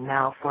 1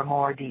 now for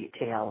more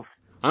details.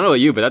 I don't know about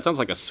you, but that sounds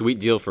like a sweet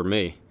deal for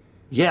me.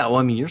 Yeah, well,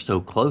 I mean, you're so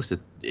close that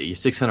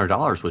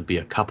 $600 would be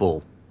a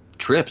couple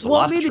trips, Well, a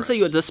lot they of didn't trips. say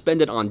you had to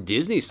spend it on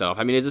Disney stuff.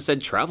 I mean, it just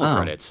said travel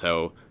credits,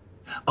 so...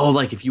 Oh,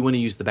 like if you want to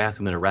use the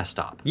bathroom at a rest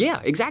stop.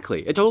 Yeah,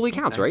 exactly. It totally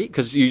counts, right?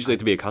 Because you usually have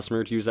to be a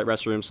customer to use that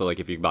restroom. So,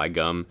 like, if you buy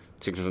gum,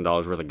 $600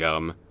 worth of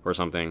gum or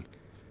something.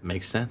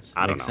 Makes sense.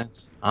 I don't Makes know.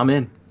 sense. I'm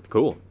in.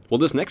 Cool. Well,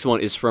 this next one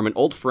is from an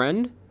old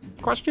friend?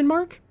 Question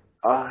mark?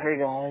 Hey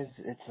guys,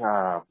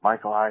 it's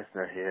Michael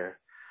Eisner here.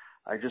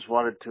 I just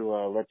wanted to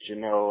let you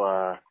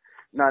know,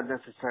 not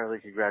necessarily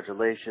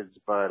congratulations,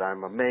 but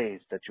I'm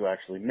amazed that you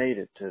actually made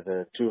it to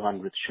the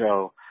 200th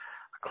show.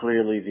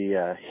 Clearly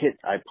the hit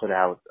I put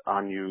out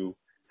on you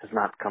has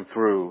not come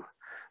through.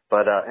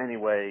 But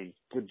anyway,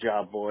 good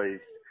job, boys.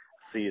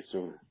 See you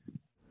soon.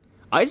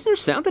 Eisner's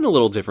sounding a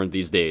little different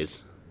these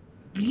days.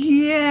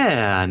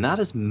 Yeah, not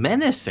as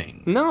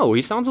menacing. No,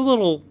 he sounds a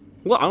little...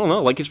 Well, I don't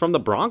know, like he's from the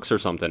Bronx or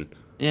something.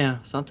 Yeah,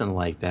 something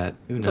like that.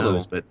 Who It's a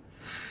knows? little-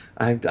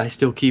 But I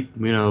still keep,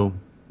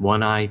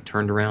 one eye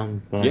turned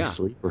around when I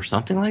sleep or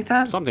something like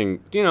that. Something,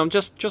 just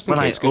in when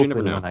case, I because you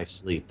never open know. when I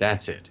sleep.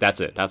 That's it. That's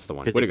it. That's the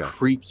one. Because Way to it go.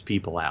 creeps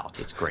people out.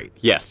 It's great.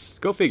 Yes.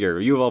 Go figure.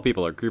 You of all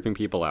people are creeping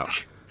people out.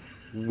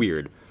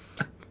 Weird.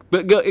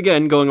 But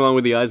again, going along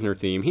with the Eisner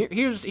theme,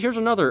 here's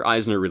another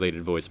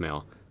Eisner-related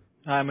voicemail.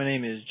 Hi, my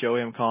name is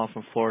Joey. I'm calling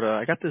from Florida.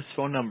 I got this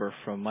phone number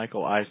from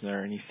Michael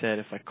Eisner, and he said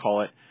if I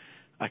call it,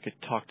 I could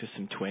talk to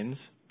some twins.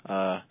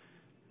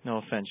 No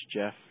offense,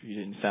 Jeff. You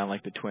didn't sound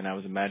like the twin I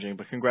was imagining,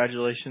 but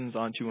congratulations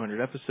on 200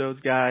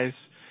 episodes, guys.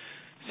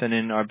 Send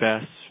in our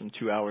best from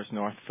 2 hours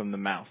north from the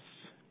mouse.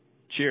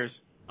 Cheers.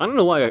 I don't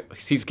know why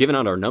he's giving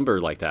out our number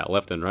like that,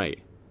 left and right.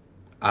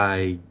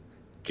 I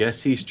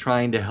guess he's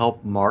trying to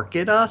help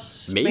market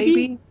us,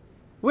 Maybe?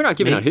 We're not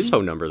giving out his Maybe.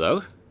 phone number,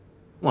 though.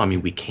 Well, I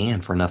mean, we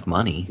can for enough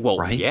money, Well,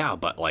 right? yeah,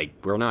 but,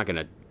 we're not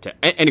going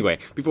to... Anyway,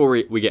 before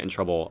we get in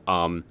trouble,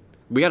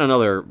 we got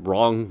another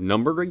wrong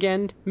number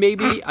again,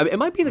 maybe? It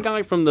might be the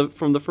guy from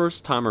the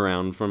first time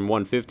around from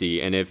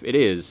 150, and if it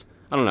is,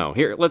 I don't know.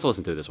 Here, let's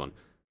listen to this one.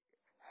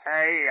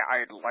 Hey,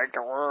 I'd like to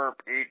order a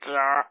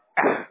pizza.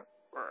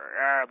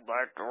 I'd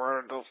like to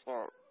order just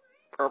a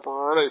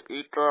pepperoni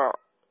pizza.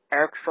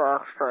 Extra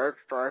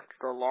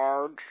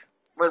large.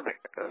 Wait a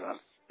minute,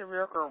 if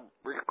you're going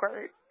to be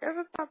great,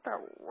 isn't that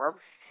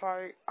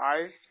website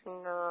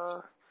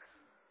Eisner?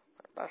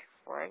 My best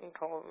friend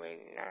told me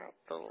not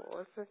to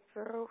listen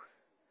to.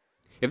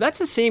 If that's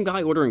the same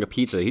guy ordering a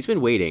pizza, he's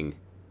been waiting,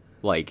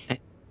 I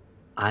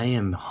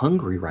am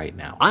hungry right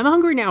now. I'm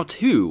hungry now,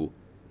 too,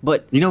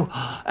 but...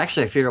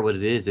 Actually, I figured out what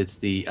it is. It's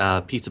the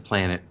Pizza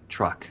Planet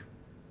truck.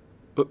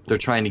 They're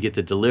trying to get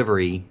the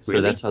delivery, so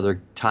Really? that's how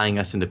they're tying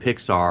us into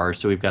Pixar.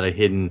 So we've got a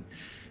hidden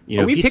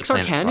Are we Pizza Pixar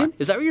Planet canon?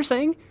 tried. Is that what you're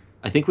saying?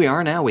 I think we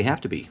are now. We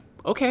have to be.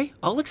 Okay,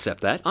 I'll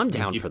accept that. I'm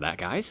down for that,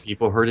 guys.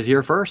 People heard it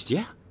here first.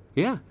 Yeah,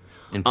 yeah.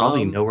 And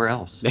probably nowhere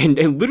else.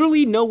 And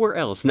literally nowhere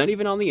else, not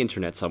even on the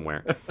internet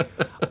somewhere.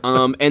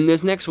 And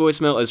this next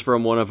voicemail is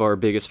from one of our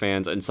biggest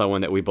fans and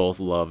someone that we both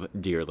love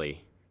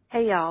dearly.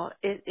 Hey y'all,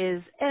 it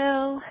is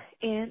Elle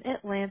in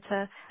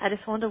Atlanta. I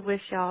just wanted to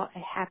wish y'all a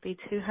happy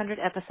 200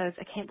 episodes.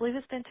 I can't believe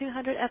it's been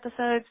 200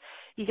 episodes.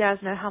 You guys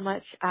know how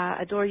much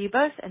I adore you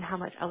both and how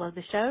much I love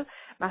the show.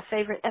 My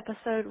favorite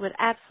episode would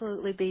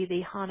absolutely be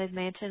the Haunted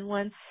Mansion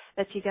one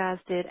that you guys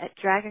did at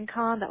Dragon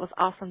Con. That was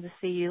awesome to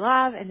see you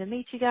live and to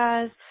meet you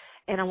guys.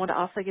 And I want to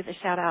also give a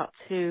shout out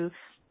to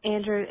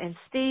Andrew and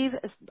Steve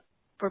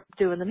for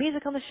doing the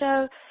music on the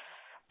show.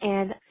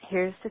 And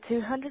here's to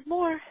 200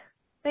 more.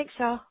 Thanks,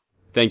 y'all.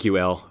 Thank you,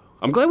 Elle.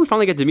 I'm glad we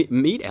finally got to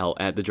meet Elle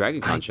at the Dragon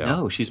Con show.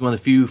 No, she's one of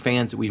the few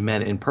fans that we've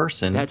met in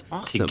person. That's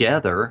awesome.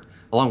 Together,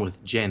 along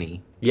with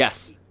Jenny.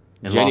 Yes.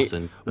 And Jenny,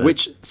 Lawson.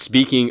 which,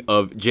 speaking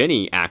of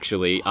Jenny,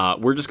 actually,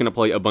 we're just going to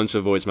play a bunch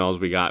of voicemails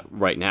we got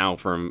right now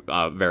from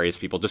various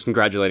people, just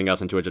congratulating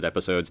us on 200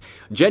 episodes.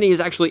 Jenny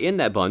is actually in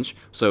that bunch,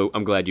 so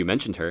I'm glad you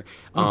mentioned her.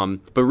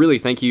 But really,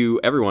 thank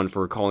you, everyone,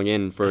 for calling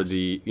in, for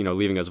the,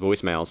 leaving us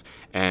voicemails.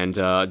 And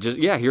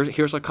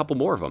here's a couple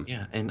more of them.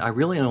 Yeah, and I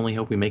really only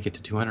hope we make it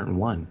to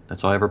 201.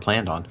 That's all I ever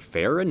planned on.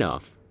 Fair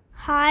enough.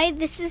 Hi,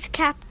 this is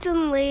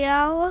Captain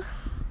Leo.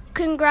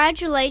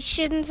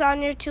 Congratulations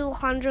on your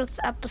 200th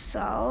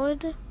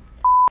episode.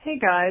 Hey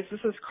guys,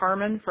 this is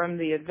Carmen from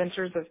the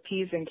Adventures of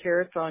Peas and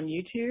Carrots on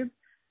YouTube.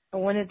 I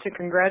wanted to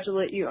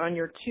congratulate you on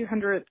your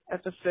 200th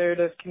episode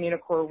of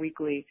Communicore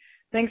Weekly.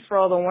 Thanks for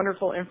all the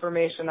wonderful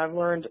information. I've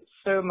learned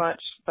so much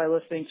by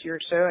listening to your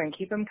show, and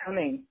keep them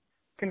coming.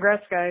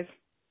 Congrats, guys.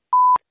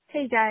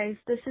 Hey guys,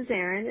 this is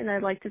Erin, and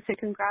I'd like to say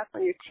congrats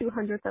on your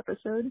 200th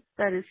episode.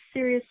 That is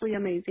seriously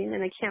amazing,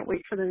 and I can't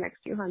wait for the next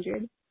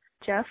 200.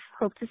 Jeff,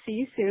 hope to see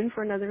you soon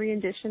for another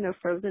rendition of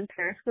Frozen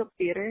Periscope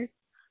Theater.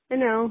 I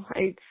know,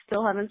 I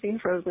still haven't seen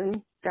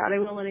Frozen. Doubt I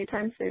will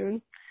anytime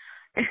soon.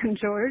 And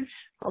George,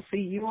 I'll see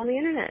you on the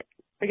internet.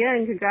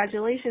 Again,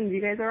 congratulations, you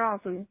guys are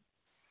awesome.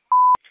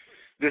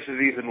 This is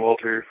Ethan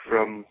Walter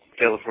from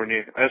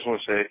California. I just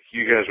want to say,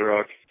 you guys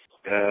rock.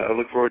 I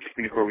look forward to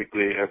Communicore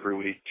Weekly every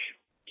week.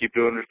 Keep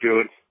doing what you're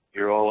doing.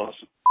 You're all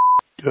awesome.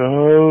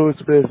 Go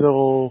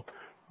Special.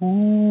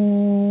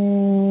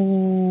 Ooh.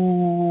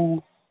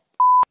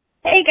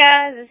 Hey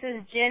guys, this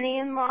is Jenny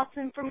and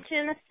Lawson from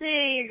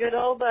Tennessee, your good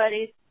old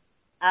buddies.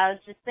 I was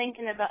just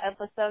thinking about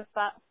episode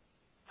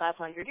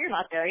 500. You're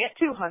not there yet,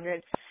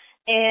 200.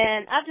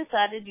 And I've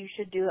decided you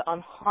should do it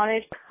on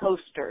haunted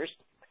coasters.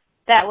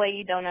 That way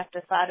you don't have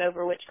to fight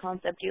over which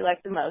concept you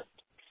like the most.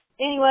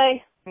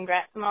 Anyway,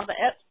 congrats on all the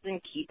eps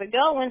and keep it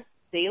going.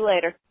 See you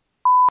later.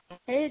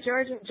 Hey,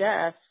 George and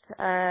Jeff.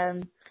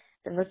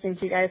 Been listening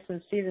to you guys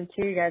since season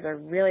 2. You guys are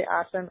really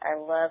awesome. I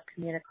love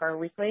Communicore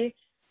Weekly.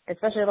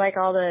 Especially like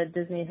all the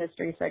Disney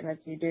history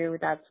segments you do.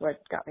 That's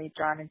what got me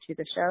drawn into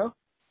the show.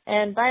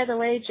 And by the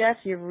way, Jeff,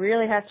 you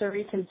really have to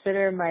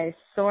reconsider my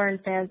Soren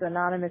Fans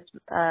Anonymous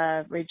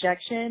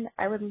rejection.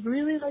 I would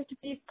really like to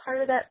be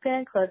part of that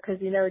fan club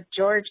because,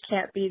 George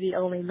can't be the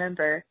only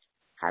member.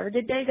 Have a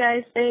good day,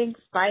 guys. Thanks.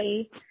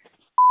 Bye.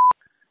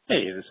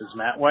 Hey, this is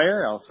Matt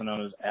Wire, also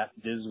known as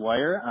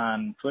 @DizWire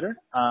on Twitter.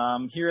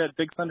 Here at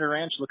Big Thunder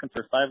Ranch looking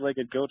for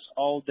 5-legged goats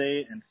all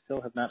day and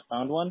still have not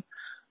found one.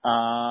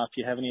 If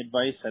you have any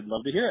advice, I'd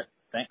love to hear it.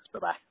 Thanks.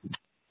 Bye-bye.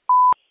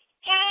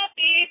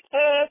 Happy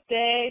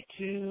birthday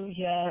to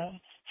ya.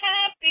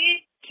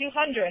 Happy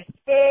 200th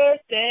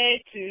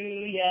birthday to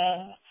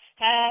ya.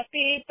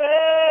 Happy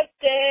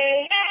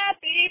birthday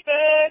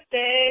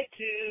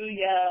to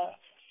ya.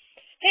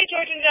 Hey,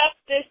 George and Jeff,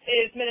 this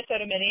is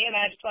Minnesota Minnie, and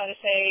I just want to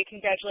say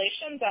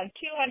congratulations on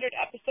 200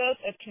 episodes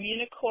of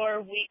Communicore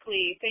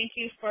Weekly. Thank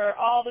you for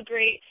all the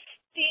great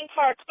theme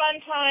park fun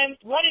times,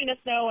 letting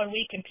us know when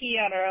we can pee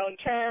on our own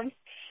terms,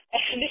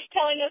 and just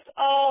telling us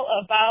all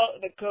about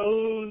the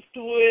ghost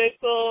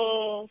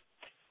whistles.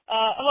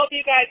 I hope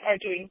you guys are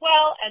doing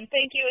well, and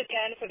thank you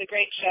again for the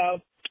great show.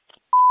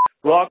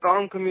 Rock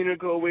on,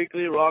 Communicore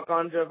Weekly. Rock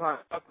on, Jeff.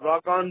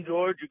 Rock on,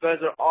 George. You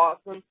guys are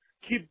awesome.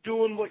 Keep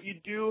doing what you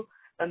do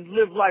and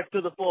live life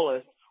to the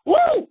fullest.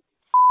 Woo!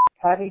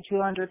 Happy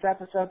 200th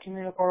episode,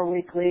 Communicore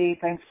Weekly.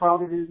 Thanks for all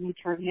the Disney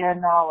trivia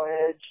and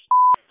knowledge.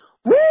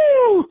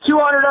 Woo!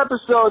 200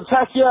 episodes.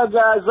 Heck yeah,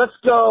 guys. Let's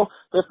go.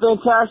 They're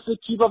fantastic.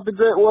 Keep up the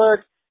great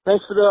work.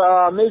 Thanks for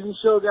the amazing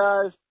show,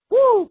 guys.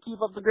 Woo!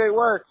 Keep up the great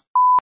work.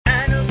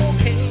 Animal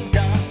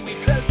Kingdom, we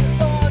close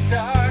before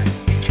dark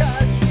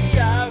because we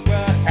are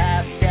a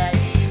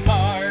half-day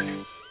park.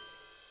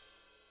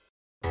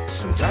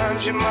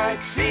 Sometimes you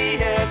might see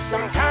it,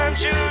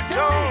 sometimes you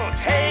don't.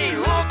 Hey,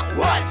 look,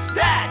 what's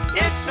that?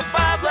 It's a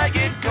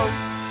 5-legged goat.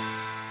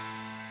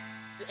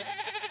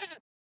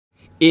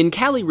 In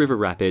Cali River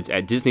Rapids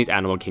at Disney's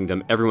Animal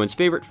Kingdom, everyone's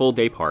favorite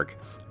full-day park,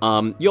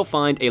 you'll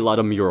find a lot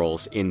of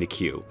murals in the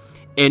queue.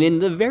 And in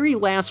the very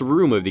last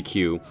room of the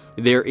queue,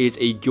 there is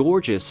a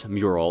gorgeous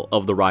mural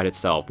of the ride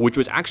itself, which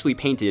was actually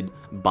painted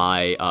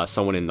by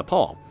someone in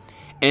Nepal.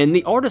 And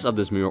the artist of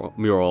this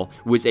mural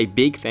was a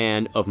big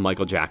fan of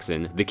Michael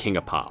Jackson, the King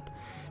of Pop.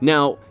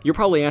 Now, you're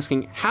probably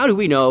asking, how do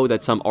we know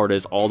that some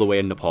artist all the way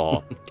in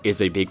Nepal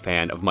is a big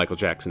fan of Michael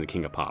Jackson, the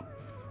King of Pop?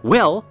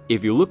 Well,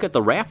 if you look at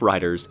the raft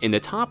riders, in the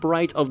top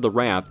right of the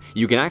raft,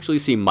 you can actually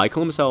see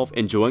Michael himself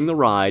enjoying the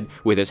ride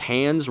with his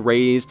hands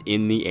raised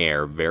in the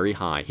air very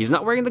high. He's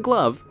not wearing the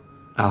glove,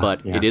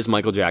 but it is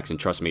Michael Jackson.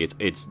 Trust me,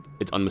 it's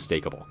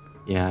unmistakable.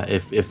 Yeah,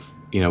 if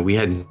we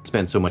hadn't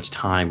spent so much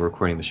time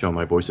recording the show,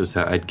 my voice was,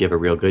 I'd give a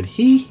real good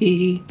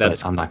hee-hee,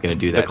 but I'm not going to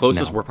do that. The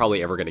closest we're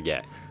probably ever going to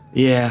get.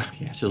 Yeah,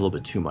 it's just a little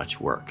bit too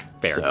much work.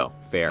 Fair.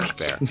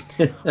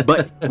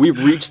 But we've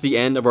reached the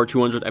end of our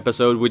 200th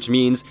episode, which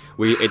means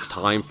it's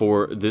time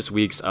for this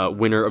week's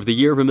winner of the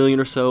Year of a Million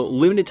or So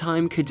limited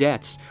time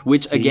cadets,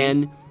 which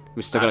again,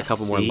 we've still got a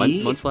couple more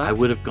months left. I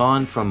would have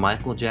gone from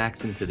Michael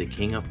Jackson to the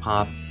King of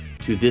Pop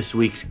to this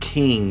week's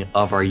king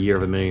of our Year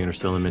of a Million or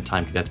So limited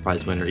time cadets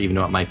prize winner, even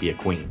though it might be a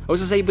queen. I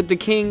was going to say, but the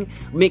king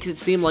makes it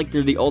seem like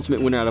they're the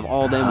ultimate winner out of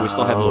all of them. We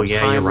still have more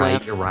time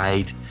left. You're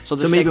right. So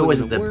maybe it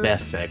wasn't the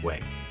best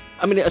segue.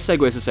 I mean, a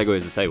segue is a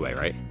segue,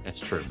 right? That's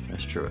true.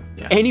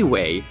 Yeah.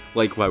 Anyway,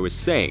 like what I was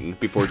saying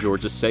before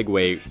George's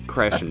segue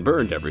crashed and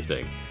burned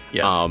everything.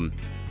 Yes. I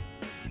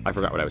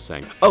forgot what I was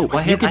saying. Oh,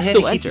 well, you can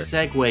still enter. I had to keep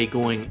the segue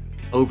going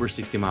over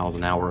 60 miles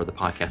an hour or the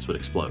podcast would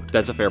explode.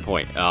 That's a fair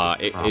point.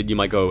 You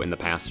might go in the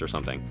past or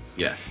something.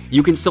 Yes.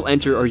 You can still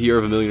enter our Year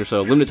of a Million or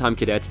So limited time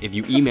cadets if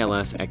you email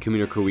us at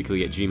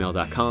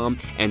communicoreweekly@gmail.com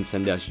and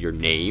send us your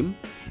name,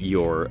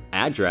 your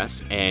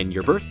address, and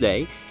your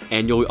birthday,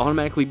 and you'll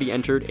automatically be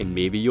entered, and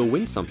maybe you'll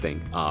win something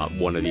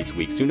one of these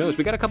weeks. Who knows?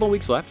 We got a couple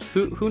weeks left.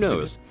 Who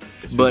knows?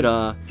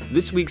 But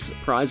this week's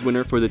prize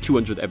winner for the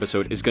 200th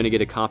episode is going to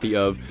get a copy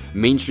of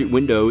Main Street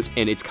Windows,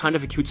 and it's kind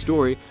of a cute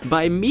story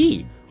by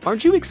me.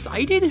 Aren't you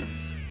excited?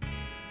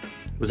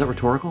 Was that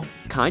rhetorical?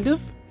 Kind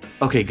of.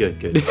 Okay,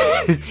 good.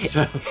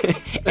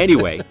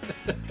 Anyway,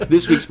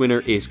 this week's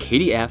winner is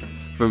Katie F.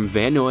 from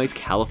Van Nuys,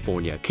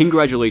 California.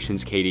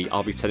 Congratulations, Katie.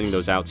 I'll be sending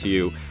those out to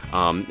you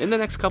in the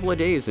next couple of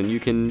days, and you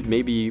can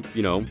maybe,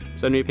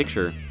 send me a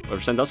picture or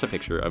send us a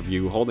picture of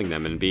you holding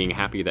them and being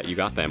happy that you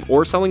got them,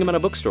 or selling them at a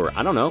bookstore.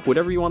 I don't know,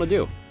 whatever you want to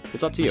do.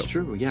 It's up to you. That's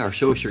true, yeah, or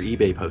show us your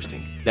eBay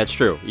posting. That's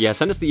true. Yeah,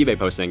 send us the eBay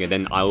posting, and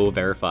then I will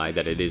verify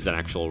that it is an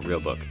actual real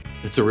book.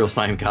 It's a real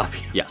signed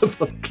copy. Yes.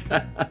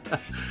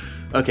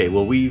 Okay,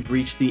 well, we've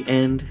reached the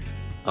end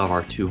of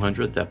our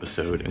 200th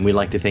episode, and we'd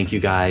like to thank you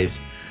guys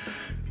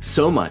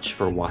so much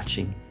for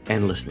watching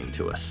and listening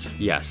to us.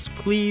 Yes,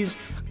 please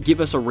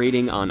give us a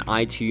rating on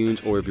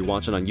iTunes, or if you're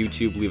watching on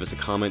YouTube, leave us a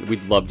comment.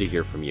 We'd love to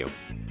hear from you.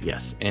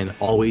 Yes, and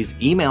always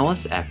email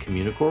us at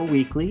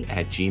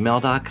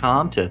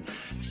communicoreweekly@gmail.com to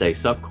say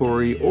sup,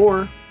 Corey,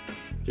 or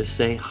just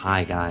say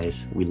hi,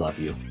 guys. We love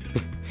you.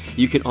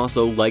 You can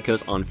also like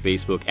us on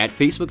Facebook at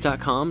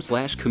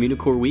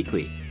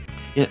facebook.com/communicoreweekly.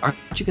 Yeah,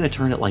 aren't you going to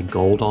turn it like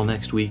gold all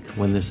next week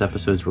when this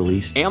episode's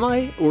released? Am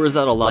I? Or is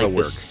that a lot of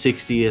work? Like the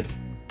 60th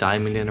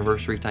diamond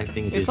anniversary type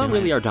thing? It's not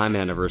really our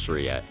diamond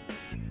anniversary yet.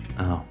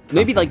 Oh.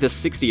 Maybe like the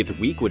 60th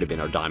week would have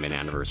been our diamond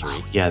anniversary.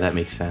 Oh, yeah, that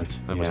makes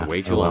sense. That was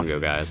way too long ago,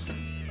 guys.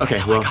 Okay,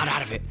 That's how I got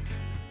out of it.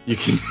 You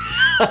can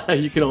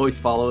you can always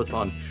follow us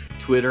on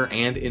Twitter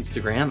and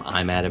Instagram.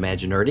 I'm at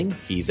ImagineNerding.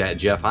 He's at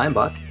Jeff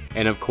Heimbuck.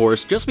 And of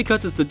course, just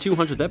because it's the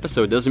 200th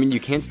episode doesn't mean you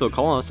can't still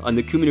call us on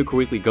the Communicore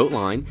Weekly Goat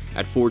line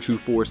at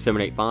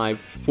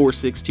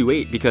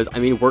 424-785-4628, because, I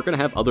mean, we're going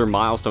to have other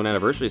milestone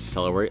anniversaries to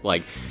celebrate,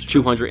 like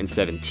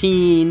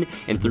 217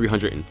 and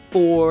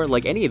 304,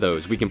 like any of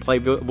those. We can play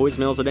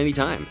voicemails at any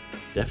time.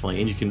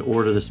 Definitely, and you can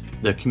order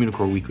the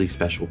Communicore Weekly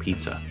Special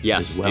Pizza.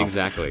 Yes, as well.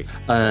 Exactly.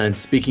 And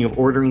speaking of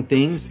ordering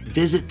things,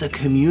 visit the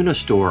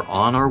Communistore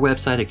on our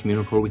website at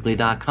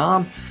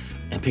communicoreweekly.com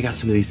and pick out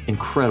some of these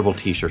incredible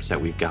t-shirts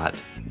that we've got.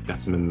 We've got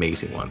some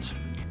amazing ones.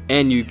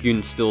 And you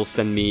can still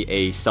send me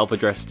a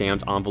self-addressed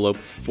stamped envelope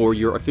for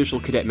your official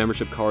cadet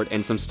membership card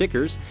and some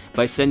stickers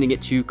by sending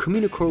it to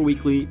Communicore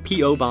Weekly,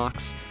 P.O.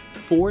 Box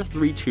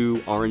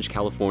 432, Orange,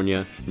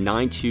 California,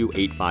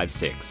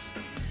 92856.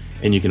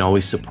 And you can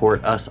always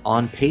support us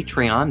on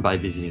Patreon by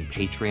visiting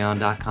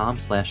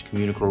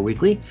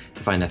patreon.com/CommunicoreWeekly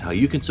to find out how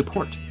you can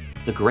support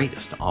the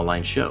greatest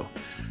online show.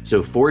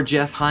 So for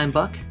Jeff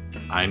Heimbuck,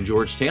 I'm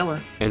George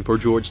Taylor. And for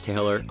George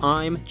Taylor,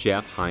 I'm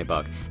Jeff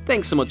Heimbuck.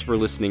 Thanks so much for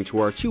listening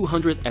to our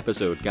 200th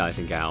episode, guys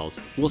and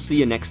gals. We'll see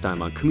you next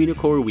time on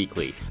Communicore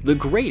Weekly, the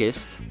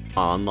greatest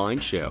online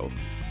show.